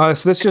 So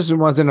this just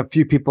wasn't a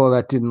few people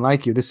that didn't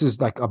like you. This is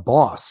like a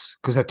boss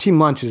because a team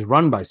lunch is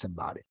run by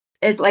somebody.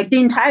 It's like the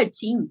entire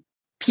team.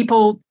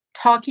 People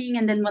talking.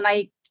 And then when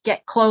I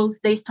get close,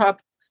 they stop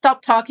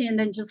talking and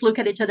then just look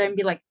at each other and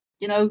be like,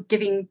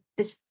 giving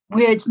this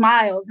weird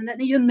smiles. And then,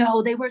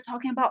 they were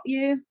talking about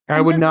you.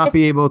 I would not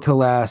be able to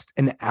last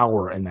an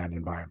hour in that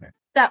environment.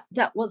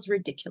 That was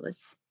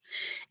ridiculous.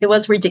 It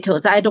was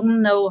ridiculous. I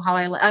don't know how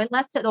I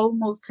lasted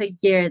almost a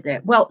year there.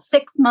 Well,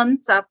 6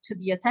 months after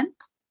the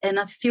attempt and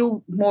a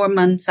few more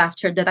months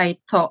after that I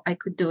thought I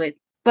could do it.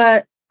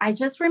 But I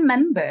just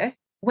remember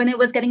when it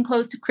was getting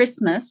close to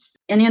Christmas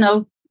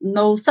and,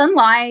 no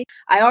sunlight.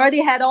 I already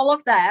had all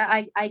of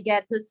that. I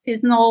get the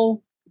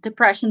seasonal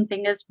depression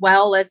thing as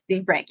well as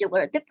the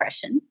regular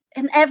depression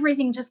and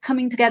everything just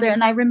coming together.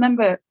 And I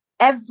remember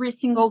every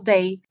single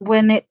day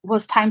when it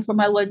was time for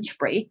my lunch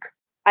break,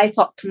 I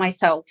thought to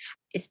myself,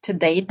 is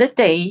today the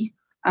day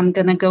I'm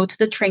going to go to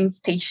the train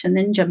station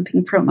and jump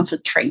in front of a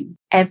train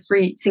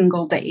every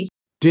single day?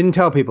 Didn't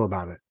tell people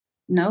about it?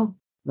 No.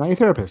 Not your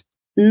therapist?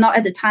 Not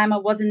at the time. I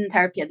wasn't in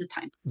therapy at the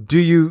time. Do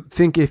you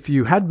think if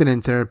you had been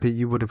in therapy,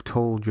 you would have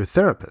told your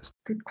therapist?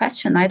 Good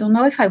question. I don't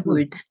know if I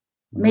would.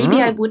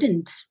 Maybe I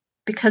wouldn't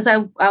because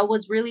I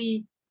was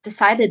really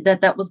decided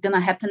that was going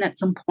to happen at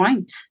some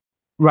point.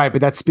 Right,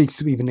 but that speaks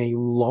to even a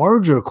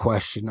larger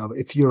question of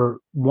if you're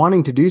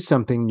wanting to do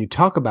something and you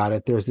talk about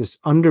it, there's this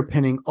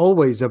underpinning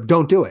always of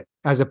don't do it,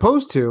 as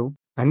opposed to,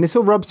 and this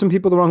will rub some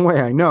people the wrong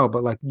way, I know,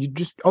 but like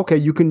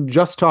you can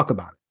just talk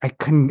about it. I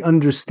can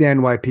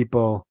understand why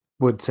people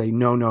would say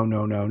no, no,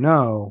 no, no,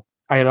 no.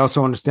 I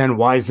also understand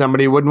why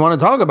somebody wouldn't want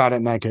to talk about it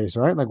in that case,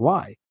 right? Like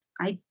why?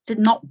 I did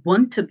not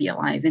want to be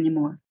alive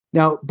anymore.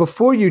 Now,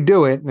 before you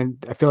do it,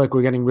 and I feel like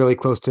we're getting really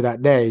close to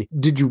that day,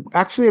 did you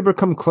actually ever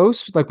come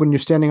close? Like when you're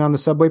standing on the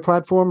subway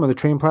platform or the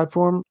train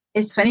platform?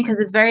 It's funny because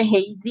it's very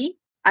hazy.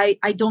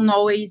 I don't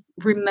always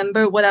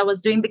remember what I was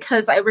doing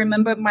because I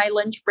remember my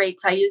lunch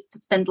breaks. I used to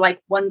spend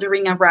like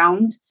wandering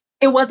around.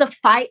 It was a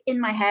fight in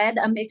my head,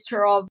 a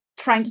mixture of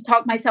trying to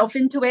talk myself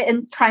into it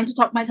and trying to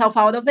talk myself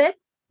out of it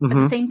at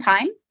the same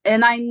time.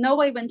 And I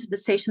know I went to the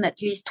station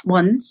at least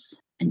once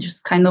and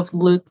just kind of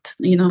looked,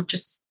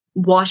 just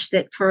watched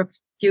it for a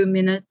few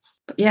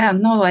minutes. But yeah,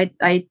 no,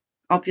 I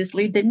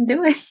obviously didn't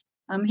do it.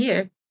 I'm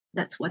here.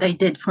 That's what I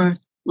did for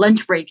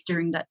lunch break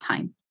during that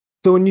time.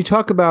 So when you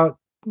talk about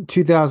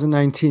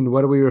 2019,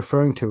 what are we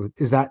referring to?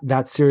 Is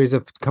that series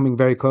of coming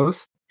very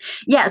close?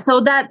 Yeah,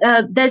 so that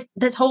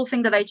this whole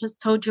thing that I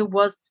just told you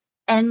was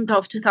end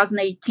of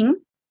 2018.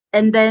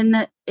 And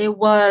then it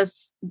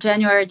was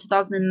January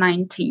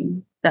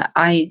 2019 that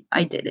I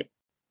did it.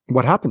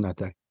 What happened that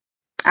day?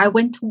 I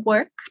went to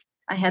work.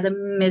 I had a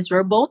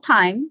miserable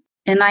time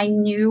and I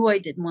knew I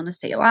didn't want to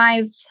stay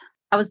alive.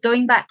 I was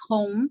going back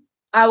home.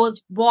 I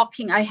was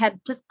walking. I had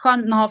just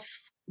gotten off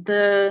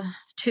the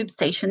tube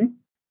station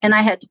and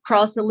I had to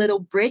cross a little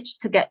bridge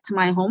to get to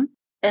my home.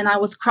 And I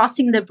was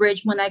crossing the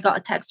bridge when I got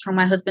a text from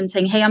my husband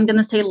saying, "Hey, I'm going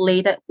to stay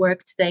late at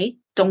work today.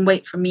 Don't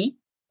wait for me."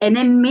 And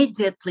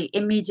immediately,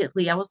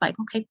 I was like,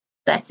 okay,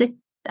 that's it.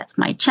 That's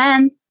my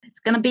chance. It's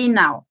going to be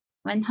now.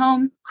 Went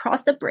home,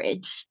 crossed the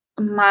bridge.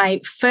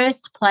 My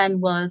first plan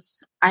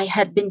was I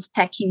had been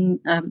stacking,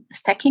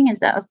 is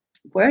that a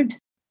word?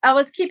 I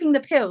was keeping the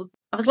pills.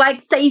 I was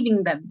like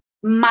saving them.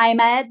 My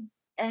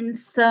meds and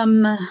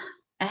some,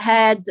 I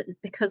had,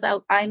 because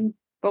I'm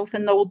both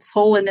an old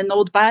soul and an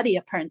old body,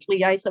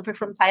 apparently. I suffer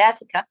from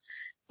sciatica.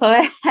 So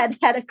I had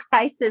a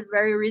crisis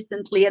very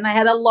recently and I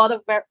had a lot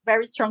of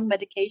very strong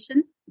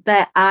medication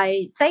that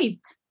I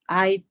saved.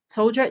 I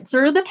soldiered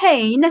through the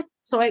pain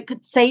so I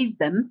could save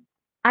them.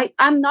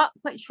 I'm not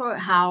quite sure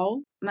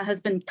how. My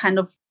husband kind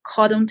of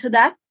caught on to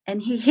that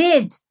and he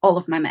hid all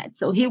of my meds.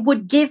 So he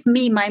would give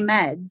me my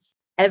meds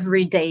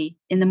every day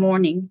in the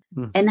morning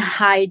and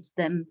hide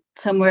them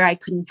somewhere I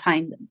couldn't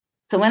find them.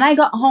 So when I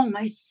got home,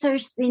 I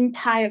searched the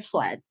entire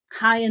flat,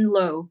 high and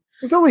low.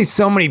 There's only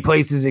so many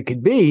places it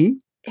could be.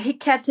 He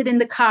kept it in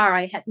the car.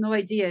 I had no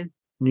idea.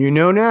 You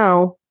know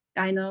now.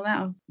 I know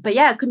now. But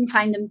yeah, I couldn't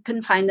find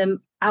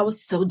them. I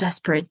was so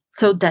desperate.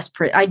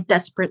 I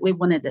desperately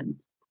wanted them.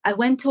 I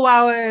went to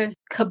our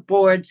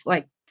cupboard,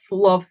 like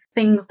full of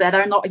things that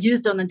are not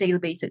used on a daily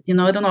basis.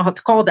 I don't know how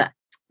to call that.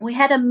 We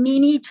had a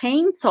mini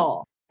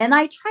chainsaw and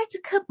I tried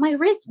to cut my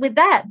wrist with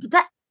that, but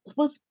that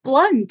was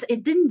blunt.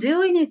 It didn't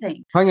do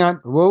anything. Hang on.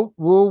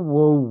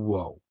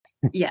 Whoa.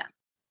 Yeah.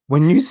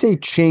 When you say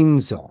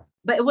chainsaw.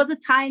 But it was a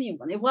tiny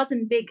one. It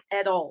wasn't big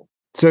at all.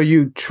 So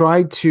you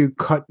tried to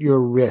cut your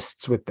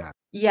wrists with that?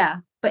 Yeah,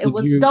 but it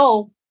was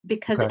dull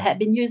because it had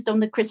been used on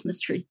the Christmas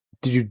tree.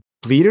 Did you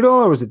bleed at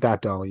all or was it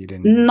that dull you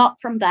didn't? Not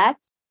from that.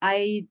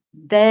 I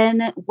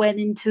then went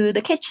into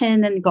the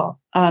kitchen and got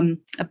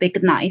a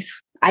big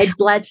knife. I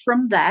bled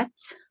from that,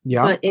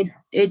 but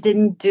it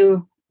didn't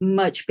do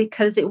much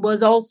because it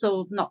was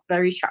also not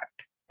very sharp.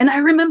 And I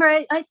remember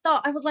I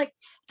thought, I was like,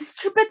 this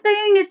stupid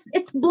thing,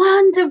 it's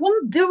blunt, it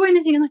won't do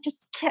anything. And I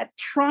just kept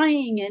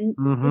trying and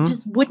it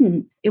just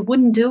wouldn't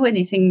do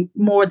anything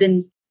more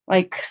than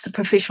like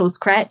superficial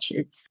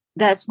scratches.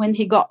 That's when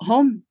he got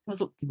home. It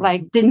was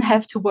like, didn't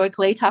have to work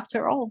late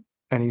after all.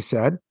 And he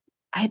said?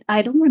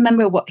 I don't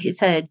remember what he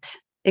said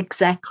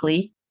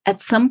exactly.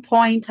 At some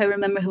point, I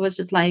remember he was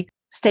just like,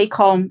 stay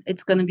calm.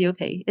 It's going to be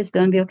okay. It's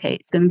going to be okay.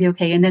 It's going to be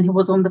okay. And then he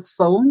was on the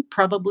phone,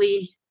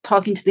 probably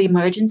talking to the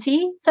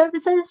emergency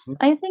services,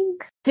 I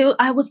think.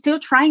 I was still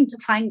trying to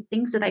find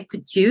things that I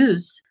could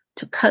use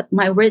to cut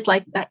my wrist.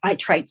 Like I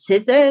tried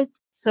scissors.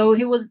 So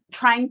he was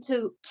trying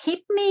to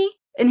keep me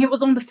and he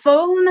was on the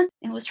phone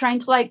and was trying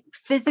to like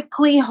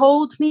physically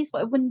hold me so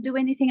I wouldn't do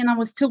anything. And I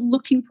was still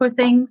looking for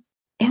things.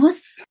 It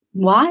was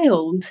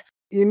wild.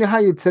 You know how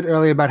you'd said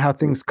earlier about how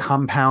things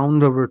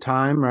compound over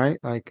time, right?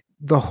 Like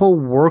the whole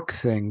work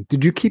thing.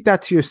 Did you keep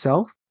that to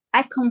yourself?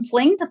 I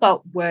complained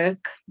about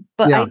work,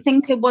 but I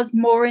think it was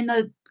more in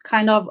a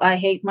kind of, I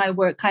hate my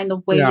work kind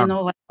of way,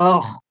 like,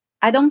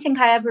 I don't think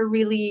I ever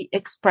really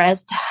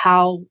expressed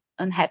how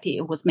unhappy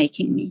it was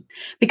making me.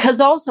 Because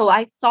also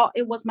I thought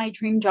it was my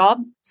dream job.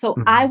 So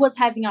I was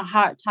having a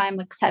hard time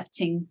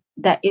accepting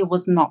that it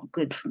was not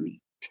good for me.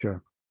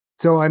 Sure.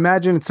 So I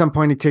imagine at some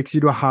point it takes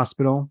you to a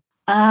hospital.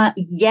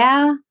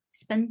 Yeah,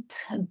 spent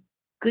a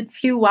good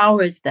few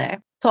hours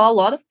there. Saw a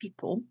lot of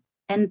people.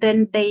 And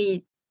then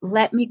they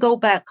let me go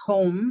back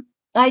home.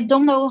 I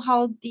don't know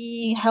how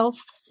the health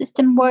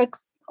system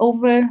works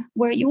over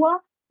where you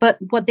are, but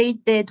what they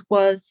did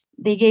was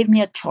they gave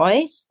me a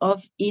choice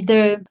of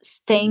either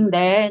staying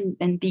there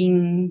and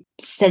being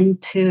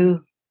sent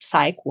to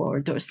psych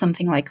ward or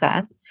something like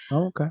that.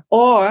 Oh, okay.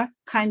 Or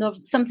kind of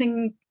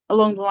something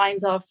along the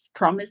lines of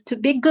promise to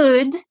be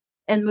good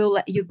and we'll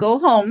let you go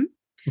home.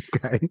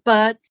 Okay.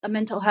 But a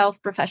mental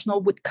health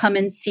professional would come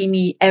and see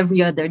me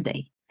every other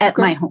day at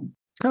my home.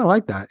 Kind of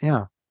like that,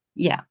 yeah.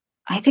 Yeah.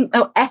 I think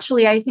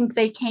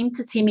they came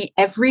to see me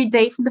every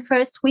day for the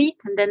first week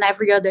and then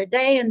every other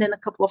day and then a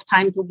couple of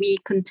times a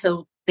week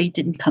until they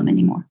didn't come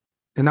anymore.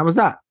 And that was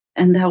that?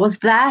 And that was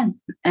that.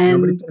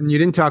 And you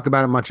didn't talk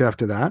about it much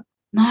after that?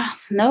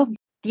 No.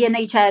 The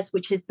NHS,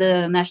 which is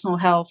the national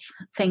health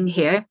thing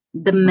here,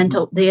 the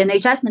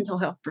NHS mental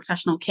health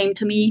professional came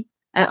to me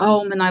at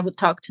home and I would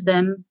talk to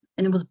them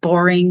and it was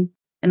boring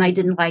and I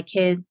didn't like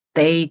it.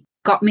 They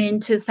got me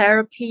into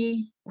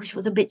therapy, which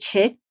was a bit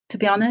shit, to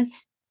be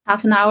honest.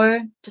 Half an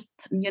hour, just,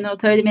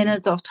 30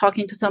 minutes of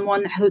talking to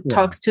someone who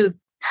talks to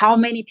how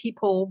many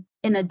people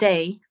in a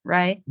day,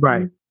 right?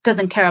 Right. And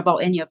doesn't care about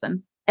any of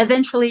them.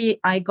 Eventually,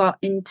 I got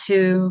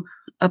into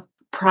a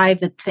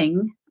private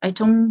thing. I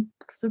don't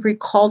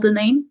recall the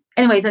name.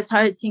 Anyways, I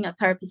started seeing a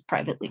therapist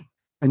privately.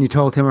 And you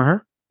told him or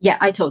her? Yeah,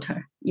 I told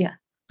her. Yeah.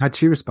 How'd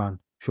she respond?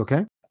 She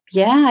okay?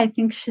 Yeah, I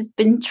think she's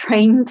been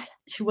trained.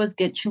 She was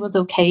good. She was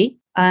okay.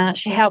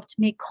 She helped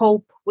me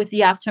cope with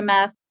the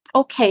aftermath.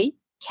 Okay.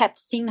 Kept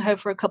seeing her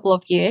for a couple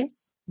of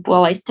years.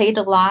 Well, I stayed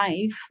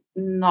alive,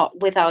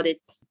 not without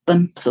its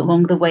bumps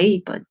along the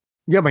way, but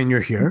Yeah, but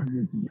you're here.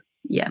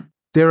 yeah.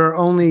 There are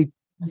only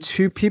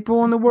two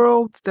people in the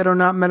world that are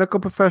not medical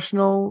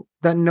professional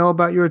that know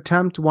about your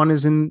attempt. One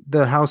is in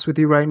the house with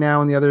you right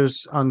now, and the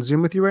other's on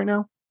Zoom with you right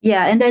now.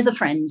 Yeah, and there's a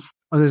friend.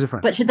 Oh, there's a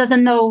friend. But she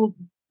doesn't know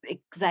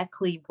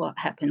exactly what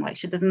happened. Like,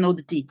 she doesn't know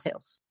the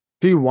details.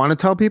 Do you want to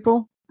tell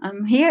people?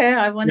 I'm here.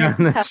 I wanted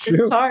to tell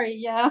the story.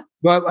 Yeah.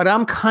 But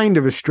I'm kind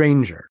of a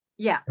stranger.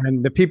 Yeah.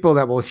 And the people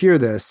that will hear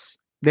this,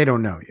 they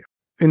don't know you.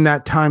 In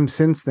that time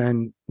since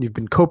then, you've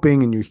been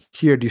coping and you're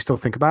here. Do you still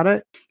think about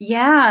it?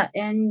 Yeah.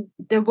 And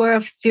there were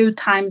a few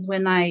times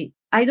when I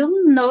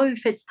don't know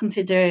if it's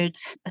considered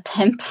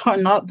attempt or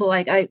not, but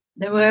like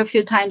there were a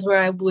few times where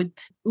I would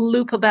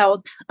loop a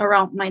belt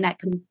around my neck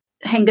and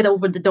hang it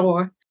over the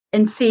door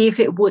and see if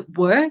it would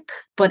work.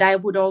 But I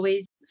would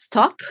always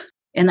stop.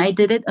 And I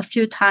did it a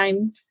few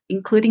times,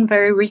 including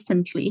very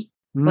recently,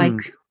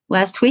 like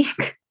last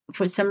week.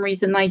 For some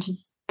reason, I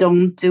just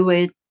don't do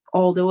it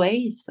all the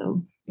way.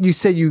 So you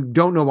say you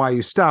don't know why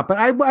you stop, but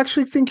I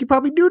actually think you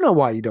probably do know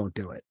why you don't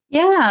do it.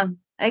 Yeah,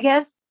 I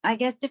guess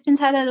deep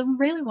inside, I don't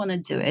really want to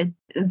do it.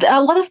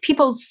 A lot of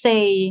people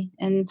say,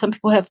 and some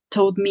people have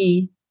told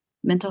me,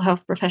 mental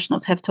health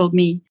professionals have told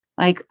me,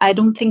 like, I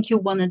don't think you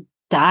want to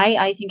die.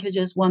 I think you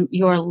just want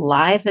your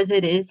life as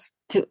it is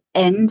to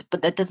end,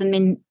 but that doesn't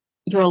mean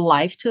your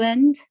life to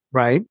end.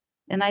 Right.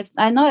 And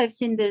I know I've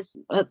seen this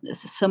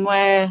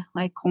somewhere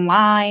like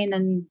online,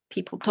 and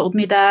people told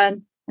me that.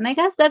 And I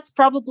guess that's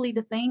probably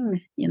the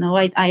thing. You know,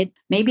 I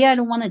maybe I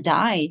don't want to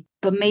die,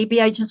 but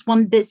maybe I just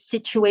want this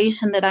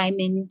situation that I'm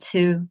in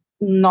to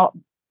not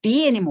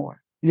be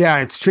anymore. Yeah,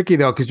 it's tricky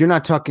though, because you're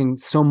not talking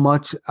so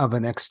much of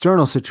an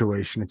external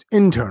situation. It's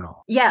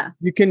internal. Yeah.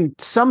 You can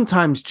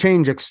sometimes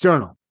change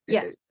external.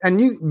 Yeah.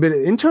 But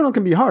internal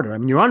can be harder. I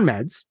mean, you're on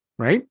meds,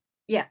 right?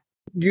 Yeah.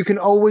 You can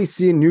always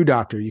see a new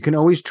doctor. You can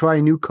always try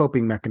a new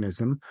coping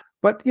mechanism.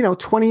 But,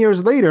 20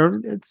 years later,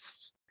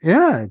 it's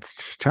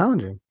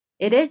challenging.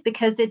 It is,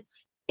 because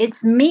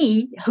it's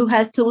me who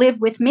has to live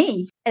with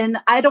me, and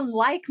I don't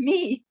like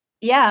me.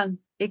 Yeah,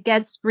 it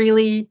gets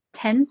really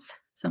tense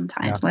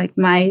sometimes, like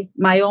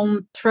my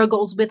own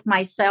struggles with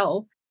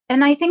myself.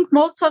 And I think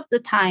most of the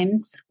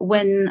times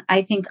when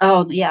I think,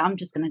 oh, yeah, I'm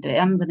just going to do it,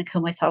 I'm going to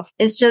kill myself,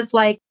 it's just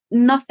like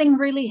nothing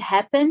really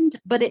happened,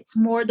 but it's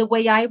more the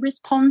way I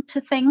respond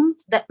to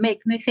things that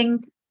make me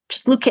think,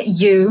 just look at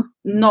you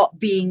not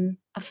being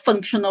a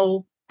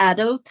functional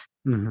adult.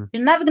 Mm-hmm.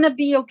 You're never going to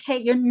be okay.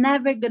 You're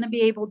never going to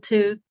be able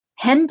to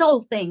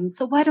handle things.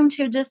 So why don't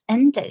you just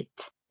end it?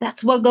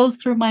 That's what goes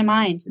through my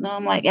mind.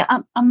 I'm like,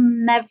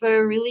 I'm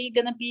never really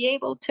going to be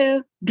able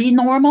to be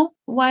normal.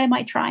 Why am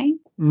I trying?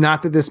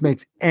 Not that this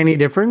makes any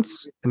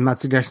difference. I'm not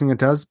suggesting it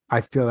does.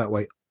 I feel that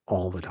way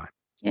all the time.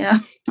 Yeah,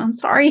 I'm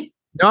sorry.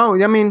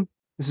 No, I mean,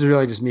 this is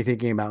really just me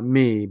thinking about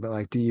me, but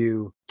like, do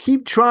you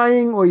keep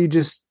trying, or you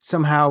just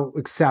somehow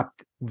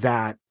accept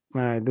that,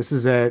 all right, this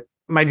is it.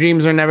 My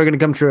dreams are never going to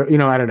come true.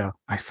 I don't know.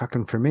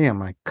 For me, I'm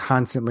like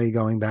constantly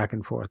going back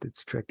and forth.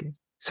 It's tricky.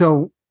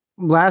 So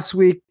last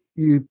week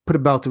you put a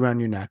belt around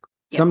your neck.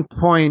 Yep. Some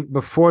point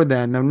before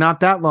then, though not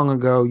that long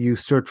ago, you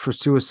searched for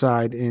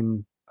suicide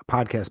in a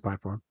podcast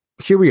platform.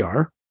 Here we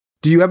are.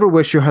 Do you ever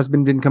wish your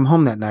husband didn't come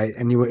home that night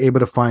and you were able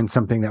to find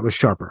something that was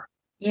sharper?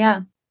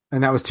 Yeah.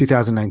 And that was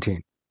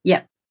 2019.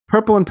 Yeah.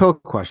 Purple and pill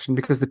question,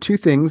 because the two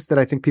things that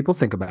I think people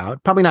think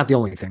about, probably not the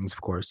only things, of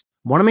course,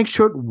 want to make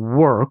sure it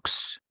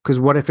works, because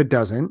what if it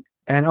doesn't?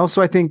 And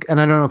also I think, and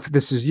I don't know if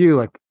this is you,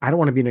 like, I don't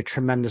want to be in a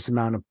tremendous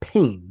amount of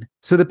pain.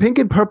 So the pink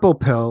and purple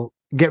pill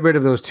get rid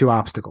of those two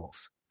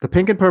obstacles. The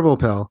pink and purple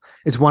pill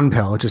is one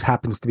pill. It just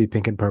happens to be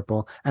pink and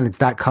purple. And it's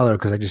that color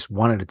because I just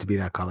wanted it to be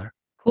that color.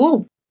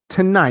 Cool.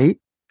 Tonight,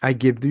 I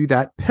give you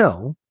that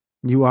pill.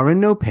 You are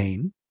in no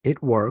pain.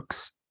 It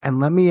works.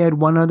 And let me add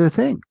one other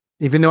thing.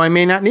 Even though I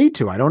may not need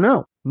to, I don't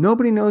know.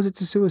 Nobody knows it's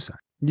a suicide.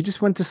 You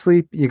just went to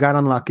sleep, you got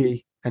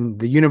unlucky, and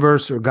the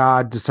universe or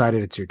God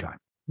decided it's your time.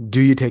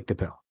 Do you take the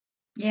pill?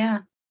 Yeah.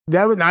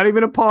 That was not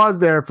even a pause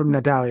there from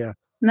Nathalia.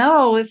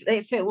 No, if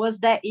it was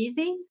that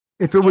easy.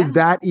 If it was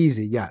that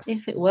easy, yes.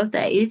 If it was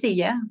that easy,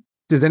 yeah.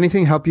 Does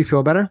anything help you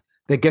feel better?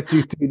 That gets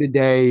you through the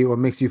day or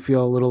makes you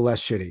feel a little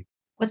less shitty?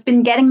 What's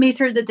been getting me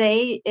through the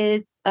day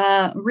is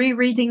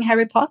rereading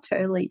Harry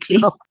Potter lately.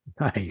 Oh,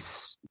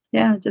 nice.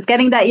 Yeah, just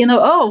getting that,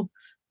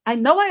 I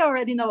know I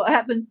already know what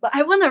happens, but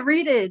I want to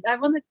read it. I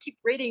want to keep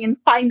reading and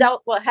find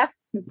out what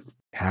happens.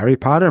 Harry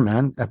Potter,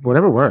 man.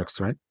 Whatever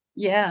works, right?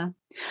 Yeah.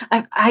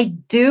 I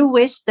do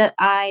wish that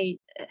I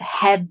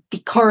had the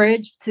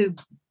courage to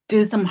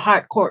do some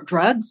hardcore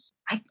drugs.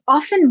 I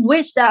often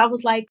wish that I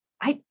was like,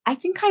 I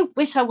think I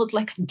wish I was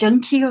like a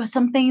junkie or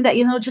something that,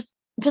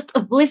 just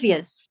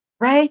oblivious,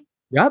 right?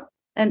 Yep.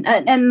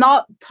 And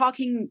not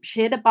talking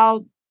shit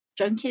about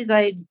junkies.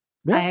 I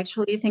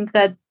actually think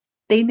that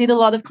they need a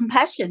lot of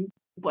compassion.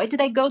 Why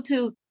did I go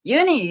to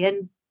uni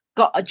and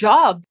got a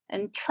job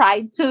and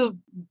tried to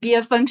be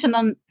a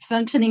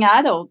functioning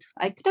adult.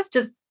 I could have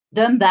just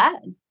done that.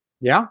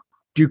 Yeah,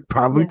 you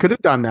probably could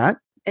have done that.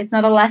 It's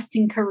not a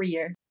lasting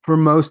career. For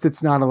most,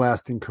 it's not a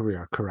lasting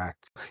career.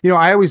 Correct.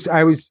 I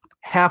always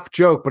half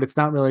joke, but it's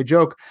not really a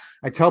joke.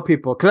 I tell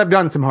people, because I've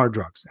done some hard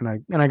drugs and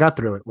I got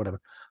through it, whatever.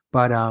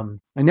 But I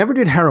never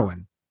did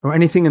heroin or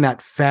anything in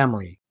that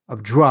family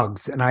of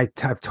drugs. And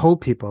I've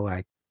told people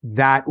like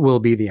that will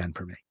be the end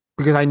for me,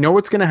 because I know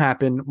what's going to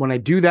happen when I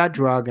do that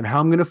drug and how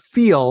I'm going to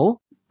feel.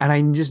 And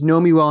I just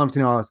know me well enough to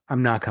know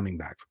I'm not coming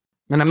back.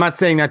 And I'm not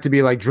saying that to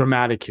be like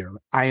dramatic here.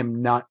 I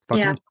am not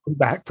fucking coming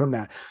back from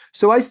that.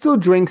 So I still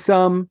drink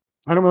some.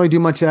 I don't really do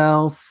much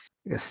else.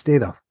 Stay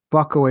the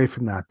fuck away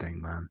from that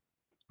thing, man.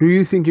 Do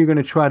you think you're going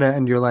to try to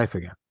end your life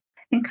again?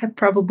 I think I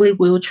probably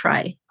will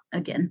try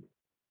again.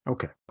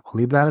 Okay, I'll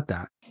leave that at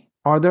that.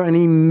 Are there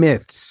any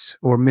myths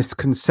or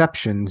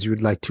misconceptions you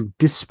would like to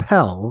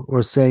dispel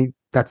or say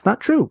that's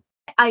not true?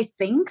 I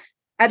think,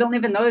 I don't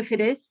even know if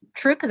it is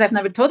true because I've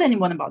never told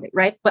anyone about it,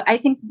 right? But I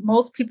think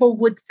most people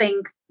would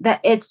think that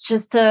it's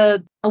just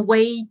a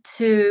way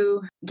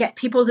to get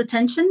people's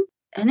attention.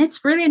 And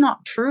it's really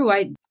not true.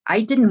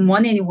 I didn't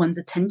want anyone's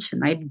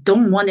attention. I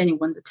don't want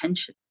anyone's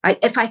attention.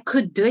 If I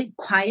could do it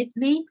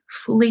quietly,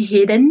 fully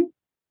hidden,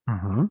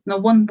 no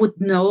one would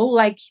know,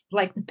 like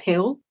the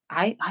pill,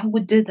 I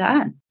would do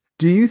that.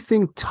 Do you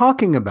think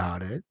talking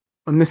about it,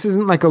 and this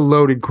isn't like a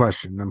loaded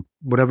question,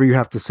 whatever you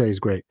have to say is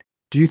great.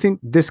 Do you think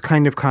this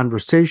kind of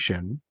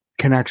conversation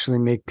can actually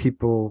make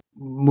people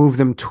move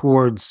them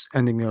towards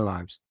ending their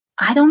lives?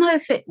 I don't know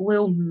if it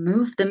will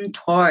move them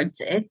towards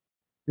it.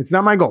 It's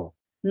not my goal.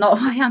 Not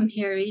why I'm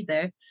here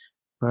either.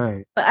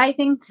 Right. But I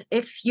think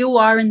if you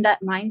are in that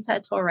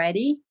mindset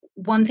already,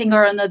 one thing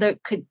or another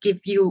could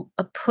give you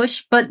a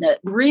push. But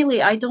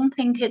really, I don't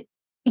think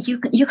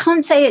you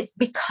can't say it's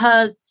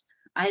because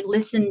I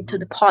listened to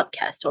the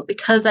podcast or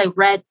because I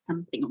read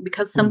something or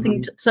because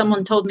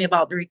someone told me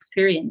about their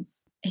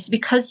experience. It's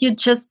because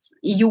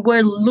you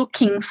were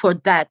looking for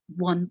that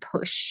one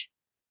push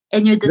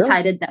and you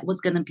decided that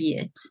was going to be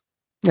it.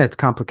 Yeah, it's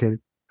complicated,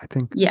 I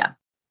think. Yeah.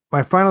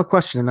 My final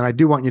question, and then I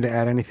do want you to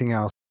add anything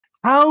else.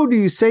 How do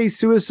you say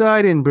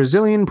suicide in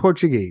Brazilian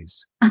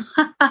Portuguese?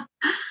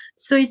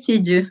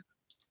 Suicídio.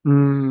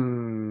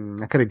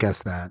 I could have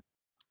guessed that.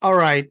 All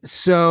right.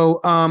 So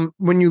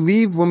when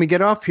we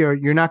get off here,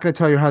 you're not going to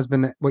tell your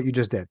husband what you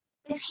just did?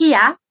 If he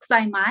asks,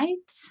 I might.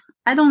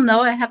 I don't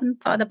know. I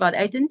haven't thought about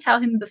it. I didn't tell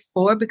him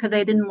before because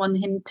I didn't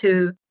want him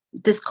to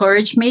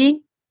discourage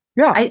me.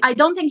 Yeah. I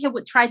don't think he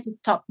would try to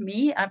stop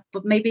me,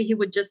 but maybe he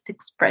would just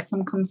express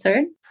some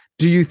concern.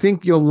 Do you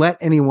think you'll let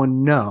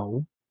anyone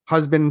know?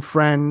 Husband,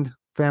 friend,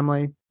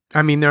 family?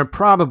 I mean, they're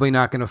probably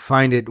not going to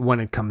find it when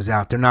it comes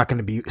out. They're not going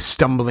to be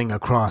stumbling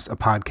across a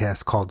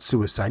podcast called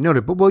Suicide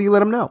Noted, but will you let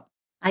them know?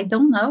 I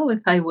don't know if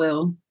I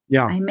will.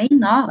 Yeah. I may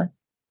not.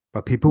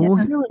 But people will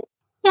hear it.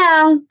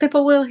 Yeah,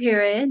 people will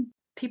hear it.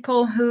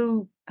 People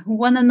who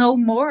want to know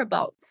more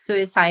about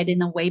suicide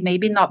in a way,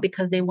 maybe not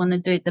because they want to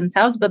do it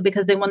themselves, but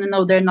because they want to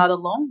know they're not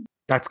alone.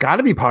 That's got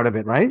to be part of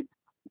it, right?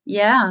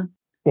 Yeah.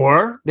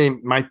 Or they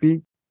might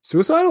be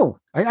suicidal.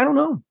 I don't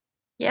know.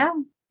 Yeah.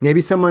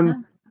 Maybe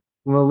someone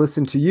will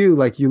listen to you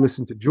like you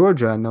listen to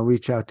Georgia, and they'll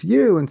reach out to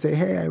you and say,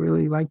 hey, I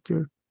really liked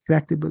you're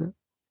connected with it.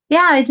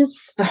 Yeah, I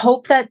just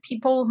hope that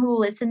people who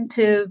listen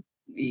to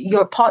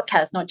your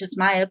podcast, not just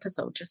my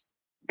episode,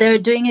 they're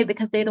doing it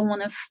because they don't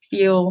want to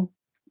feel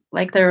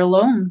like they're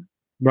alone.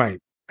 Right.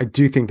 I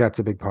do think that's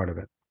a big part of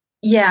it.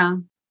 Yeah.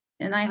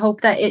 And I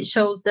hope that it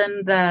shows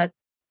them that,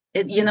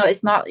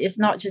 it's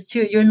not just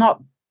you. You're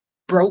not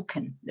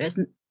broken. There's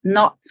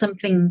not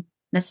something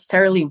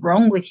necessarily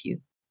wrong with you.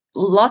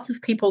 Lots of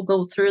people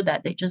go through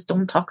that. They just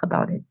don't talk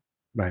about it.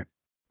 Right.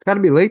 It's got to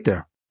be late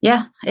there.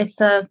 Yeah. It's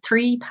 4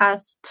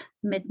 past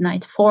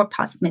midnight.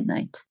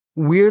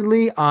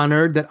 Weirdly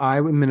honored that I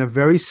am in a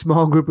very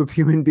small group of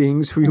human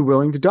beings who you're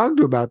willing to talk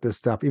to about this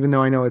stuff, even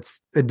though I know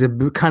it's a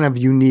kind of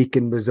unique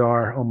and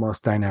bizarre,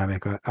 almost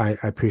dynamic. I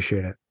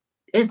appreciate it.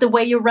 It's the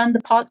way you run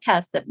the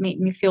podcast that made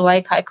me feel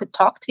like I could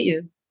talk to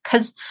you.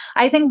 Because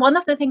I think one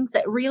of the things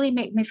that really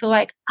made me feel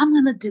like I'm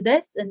going to do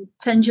this and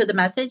send you the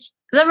message.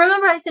 Because I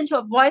remember I sent you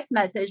a voice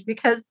message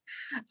because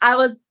I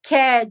was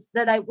scared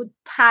that I would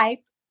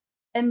type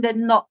and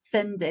then not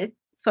send it.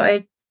 So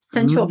I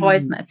sent you a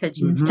voice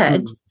message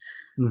instead.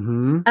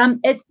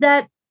 It's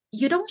that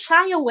you don't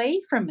shy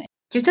away from it.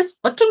 You just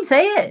fucking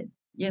say it.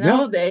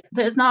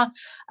 There's not,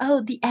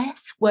 the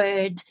S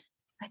word.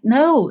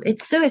 No,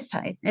 it's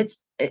suicide. It's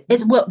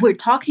what we're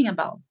talking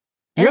about.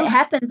 And it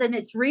happens and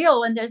it's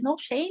real and there's no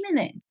shame in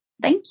it.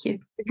 Thank you.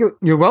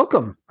 You're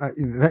welcome.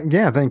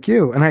 Thank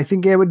you. And I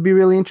think it would be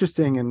really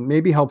interesting and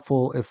maybe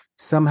helpful if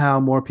somehow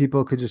more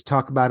people could just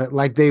talk about it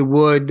like they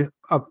would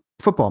a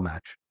football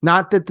match.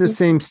 Not that the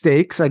same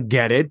stakes, I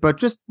get it, but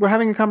just we're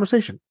having a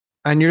conversation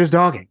and you're just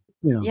dogging.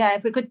 Yeah,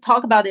 if we could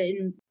talk about it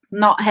and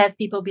not have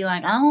people be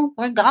like, oh,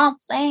 for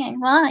God's sake,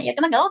 what? You're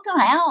going to go to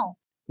hell.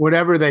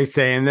 Whatever they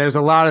say. And there's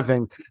a lot of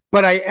things.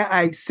 But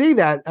I say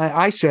that,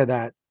 I share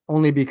that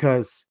only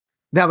because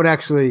that would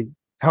actually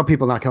help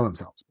people not kill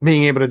themselves.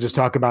 Being able to just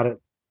talk about it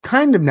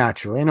kind of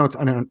naturally. I know it's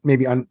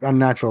maybe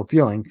unnatural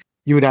feeling.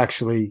 You would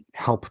actually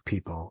help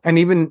people. And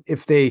even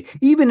if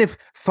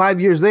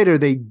 5 years later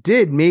they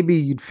did,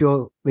 maybe they'd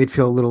feel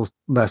a little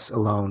less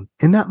alone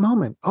in that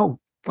moment. Oh,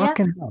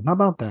 fucking hell. How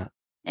about that?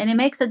 And it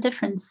makes a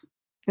difference.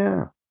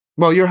 Yeah.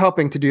 Well, you're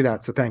helping to do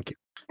that. So thank you.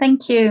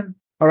 Thank you.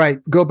 All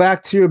right. Go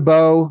back to your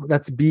bow.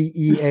 That's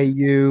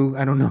Beau.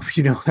 I don't know if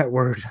you know that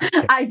word.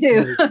 Okay. I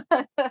do.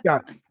 Yeah.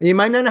 You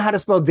might not know how to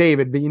spell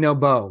David, but you know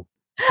bow.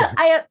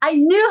 I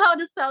knew how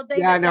to spell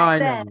David I know.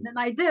 and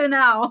I do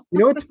now. You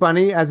know what's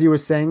funny? As you were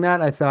saying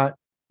that, I thought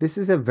this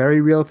is a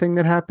very real thing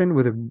that happened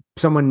with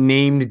someone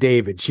named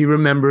David. She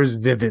remembers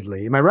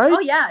vividly. Am I right? Oh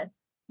yeah,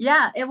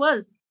 yeah. It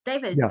was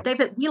David. Yeah.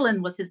 David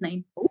Whelan was his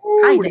name.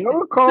 Ooh, hi, David.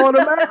 We're calling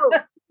him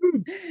out.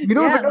 You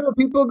don't even know what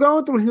people are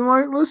going through. He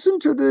might listen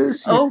to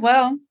this. Oh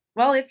well,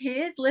 if he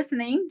is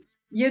listening,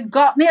 you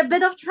got me a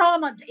bit of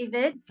trauma,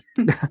 David.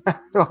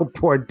 Oh,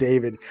 poor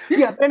David.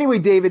 Yeah. Anyway,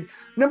 David,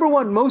 number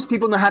one, most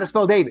people know how to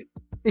spell David.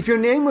 If your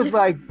name was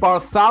like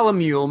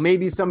Bartholomew,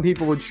 maybe some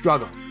people would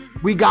struggle.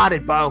 We got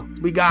it, Bo.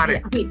 We got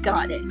it. We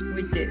got it.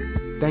 We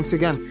do. Thanks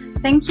again.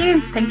 Thank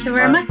you. Thank you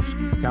very much.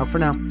 Ciao for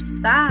now.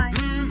 Bye.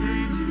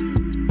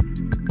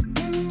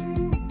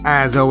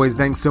 As always,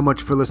 thanks so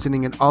much for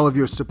listening and all of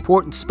your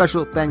support, and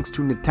special thanks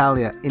to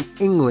Nathalia in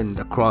England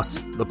across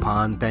the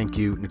pond. Thank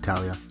you,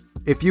 Nathalia.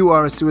 If you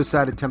are a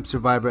suicide attempt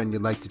survivor and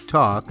you'd like to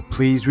talk,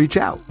 please reach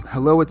out.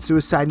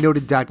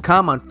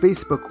 hello@suicidenoted.com, on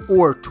Facebook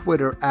or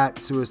Twitter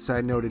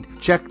 @suicidenoted.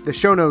 Check the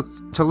show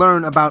notes to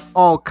learn about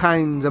all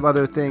kinds of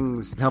other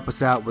things and help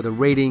us out with a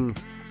rating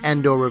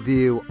and or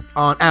review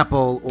on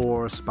Apple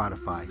or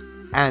Spotify.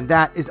 And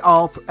that is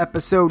all for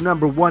episode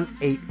number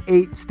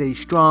 188. Stay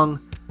strong.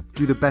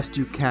 Do the best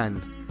you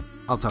can.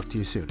 I'll talk to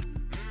you soon.